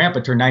my grandpa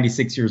turned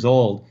 96 years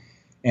old.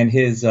 And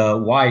his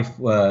wife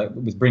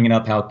was bringing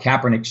up how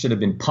Kaepernick should have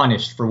been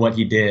punished for what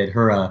he did.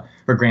 Her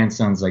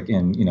grandson's like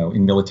in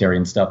military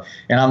and stuff.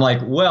 And I'm like,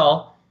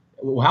 well,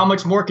 how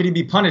much more could he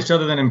be punished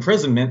other than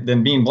imprisonment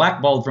than being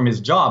blackballed from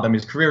his job? I mean,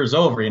 his career's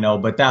over,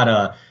 But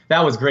that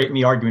was great.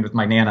 Me arguing with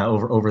my nana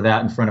over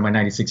that in front of my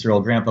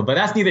 96-year-old grandpa. But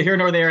that's neither here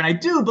nor there. And I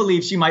do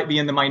believe she might be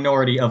in the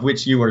minority of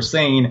which you are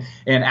saying.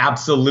 And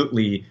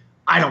absolutely,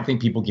 I don't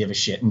think people give a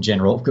shit in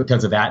general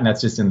because of that, and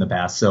that's just in the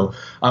past. So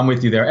I'm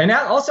with you there. And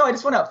also, I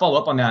just want to follow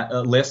up on that,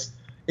 Liss.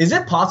 Is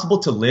it possible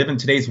to live in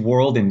today's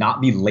world and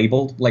not be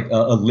labeled like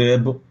a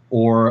lib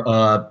or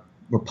a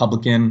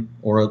Republican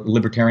or a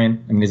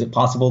libertarian? I mean, is it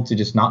possible to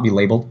just not be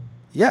labeled?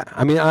 Yeah,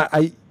 I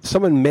mean,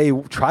 someone may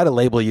try to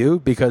label you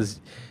because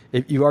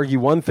if you argue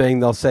one thing,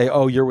 they'll say,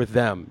 "Oh, you're with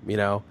them." You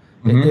know,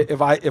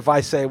 if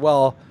I say,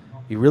 "Well,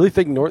 you really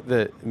think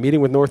the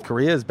meeting with North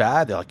Korea is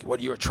bad?" They're like,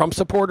 "What? You're a Trump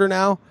supporter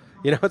now?"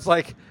 You know, it's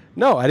like,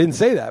 no, I didn't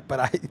say that,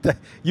 but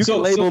you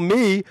can label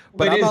me,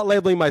 but I'm not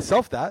labeling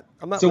myself that.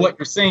 I'm not. So what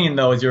you're saying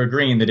though is you're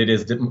agreeing that it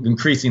is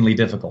increasingly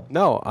difficult.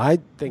 No, I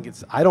think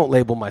I don't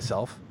label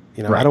myself.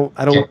 You know, Right. I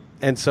don't. Okay.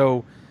 And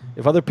so,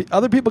 if other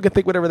people can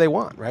think whatever they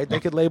want, right? They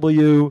could label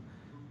you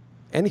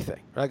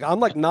anything. Like I'm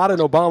like not an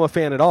Obama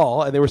fan at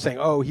all, and they were saying,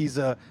 "Oh, he's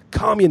a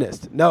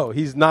communist." No,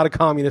 he's not a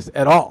communist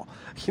at all.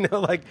 You know,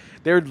 like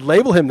they would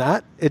label him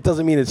that. It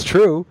doesn't mean it's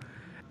true.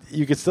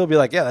 You could still be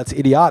like, "Yeah, that's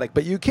idiotic,"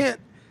 but you can't.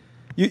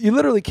 You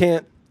literally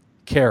can't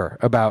care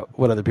about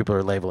what other people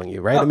are labeling you,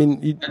 right? I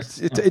mean,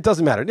 it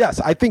doesn't matter. Yes,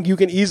 I think you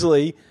can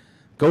easily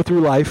go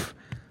through life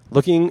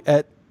looking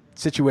at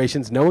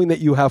situations, knowing that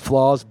you have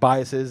flaws,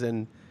 biases,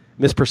 and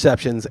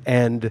misperceptions,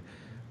 and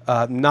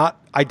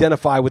not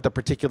identify with a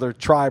particular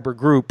tribe or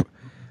group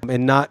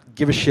and not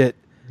give a shit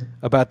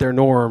about their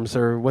norms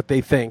or what they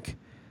think.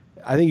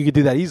 I think you could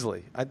do that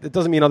easily. It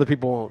doesn't mean other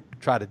people won't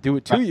try to do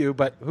it to you,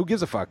 but who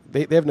gives a fuck?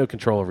 They have no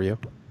control over you.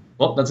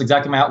 Well, that's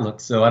exactly my outlook.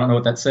 So I don't know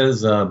what that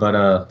says,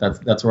 but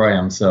that's where I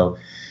am. So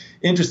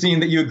interesting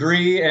that you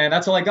agree, and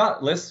that's all I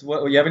got. Liss,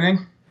 you have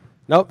anything?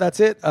 Nope, that's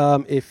it.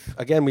 If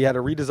again we had a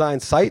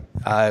redesigned site,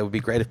 it would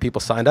be great if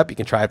people signed up. You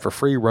can try it for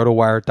free,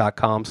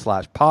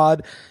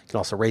 rotowire.com/pod. You can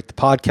also rate the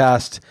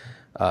podcast,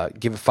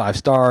 give it 5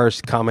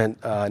 stars, comment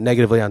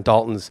negatively on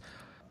Dalton's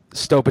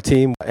Stopa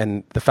team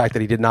and the fact that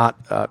he did not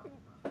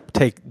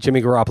take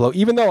Jimmy Garoppolo,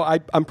 even though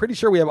I'm pretty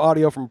sure we have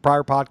audio from a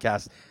prior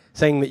podcast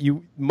saying that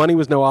money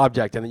was no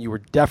object and that you were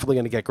definitely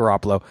going to get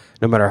Garoppolo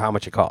no matter how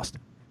much it cost.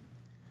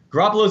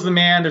 Garoppolo's the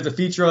man. There's a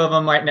feature of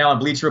him right now on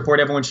Bleacher Report.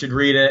 Everyone should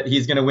read it.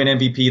 He's going to win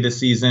MVP this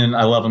season.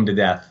 I love him to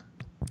death.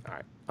 All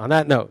right. On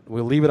that note,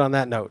 we'll leave it on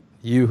that note.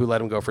 You who let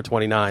him go for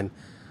 29.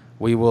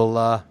 We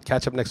will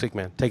catch up next week,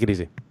 man. Take it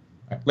easy.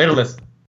 All right. Later, Liss.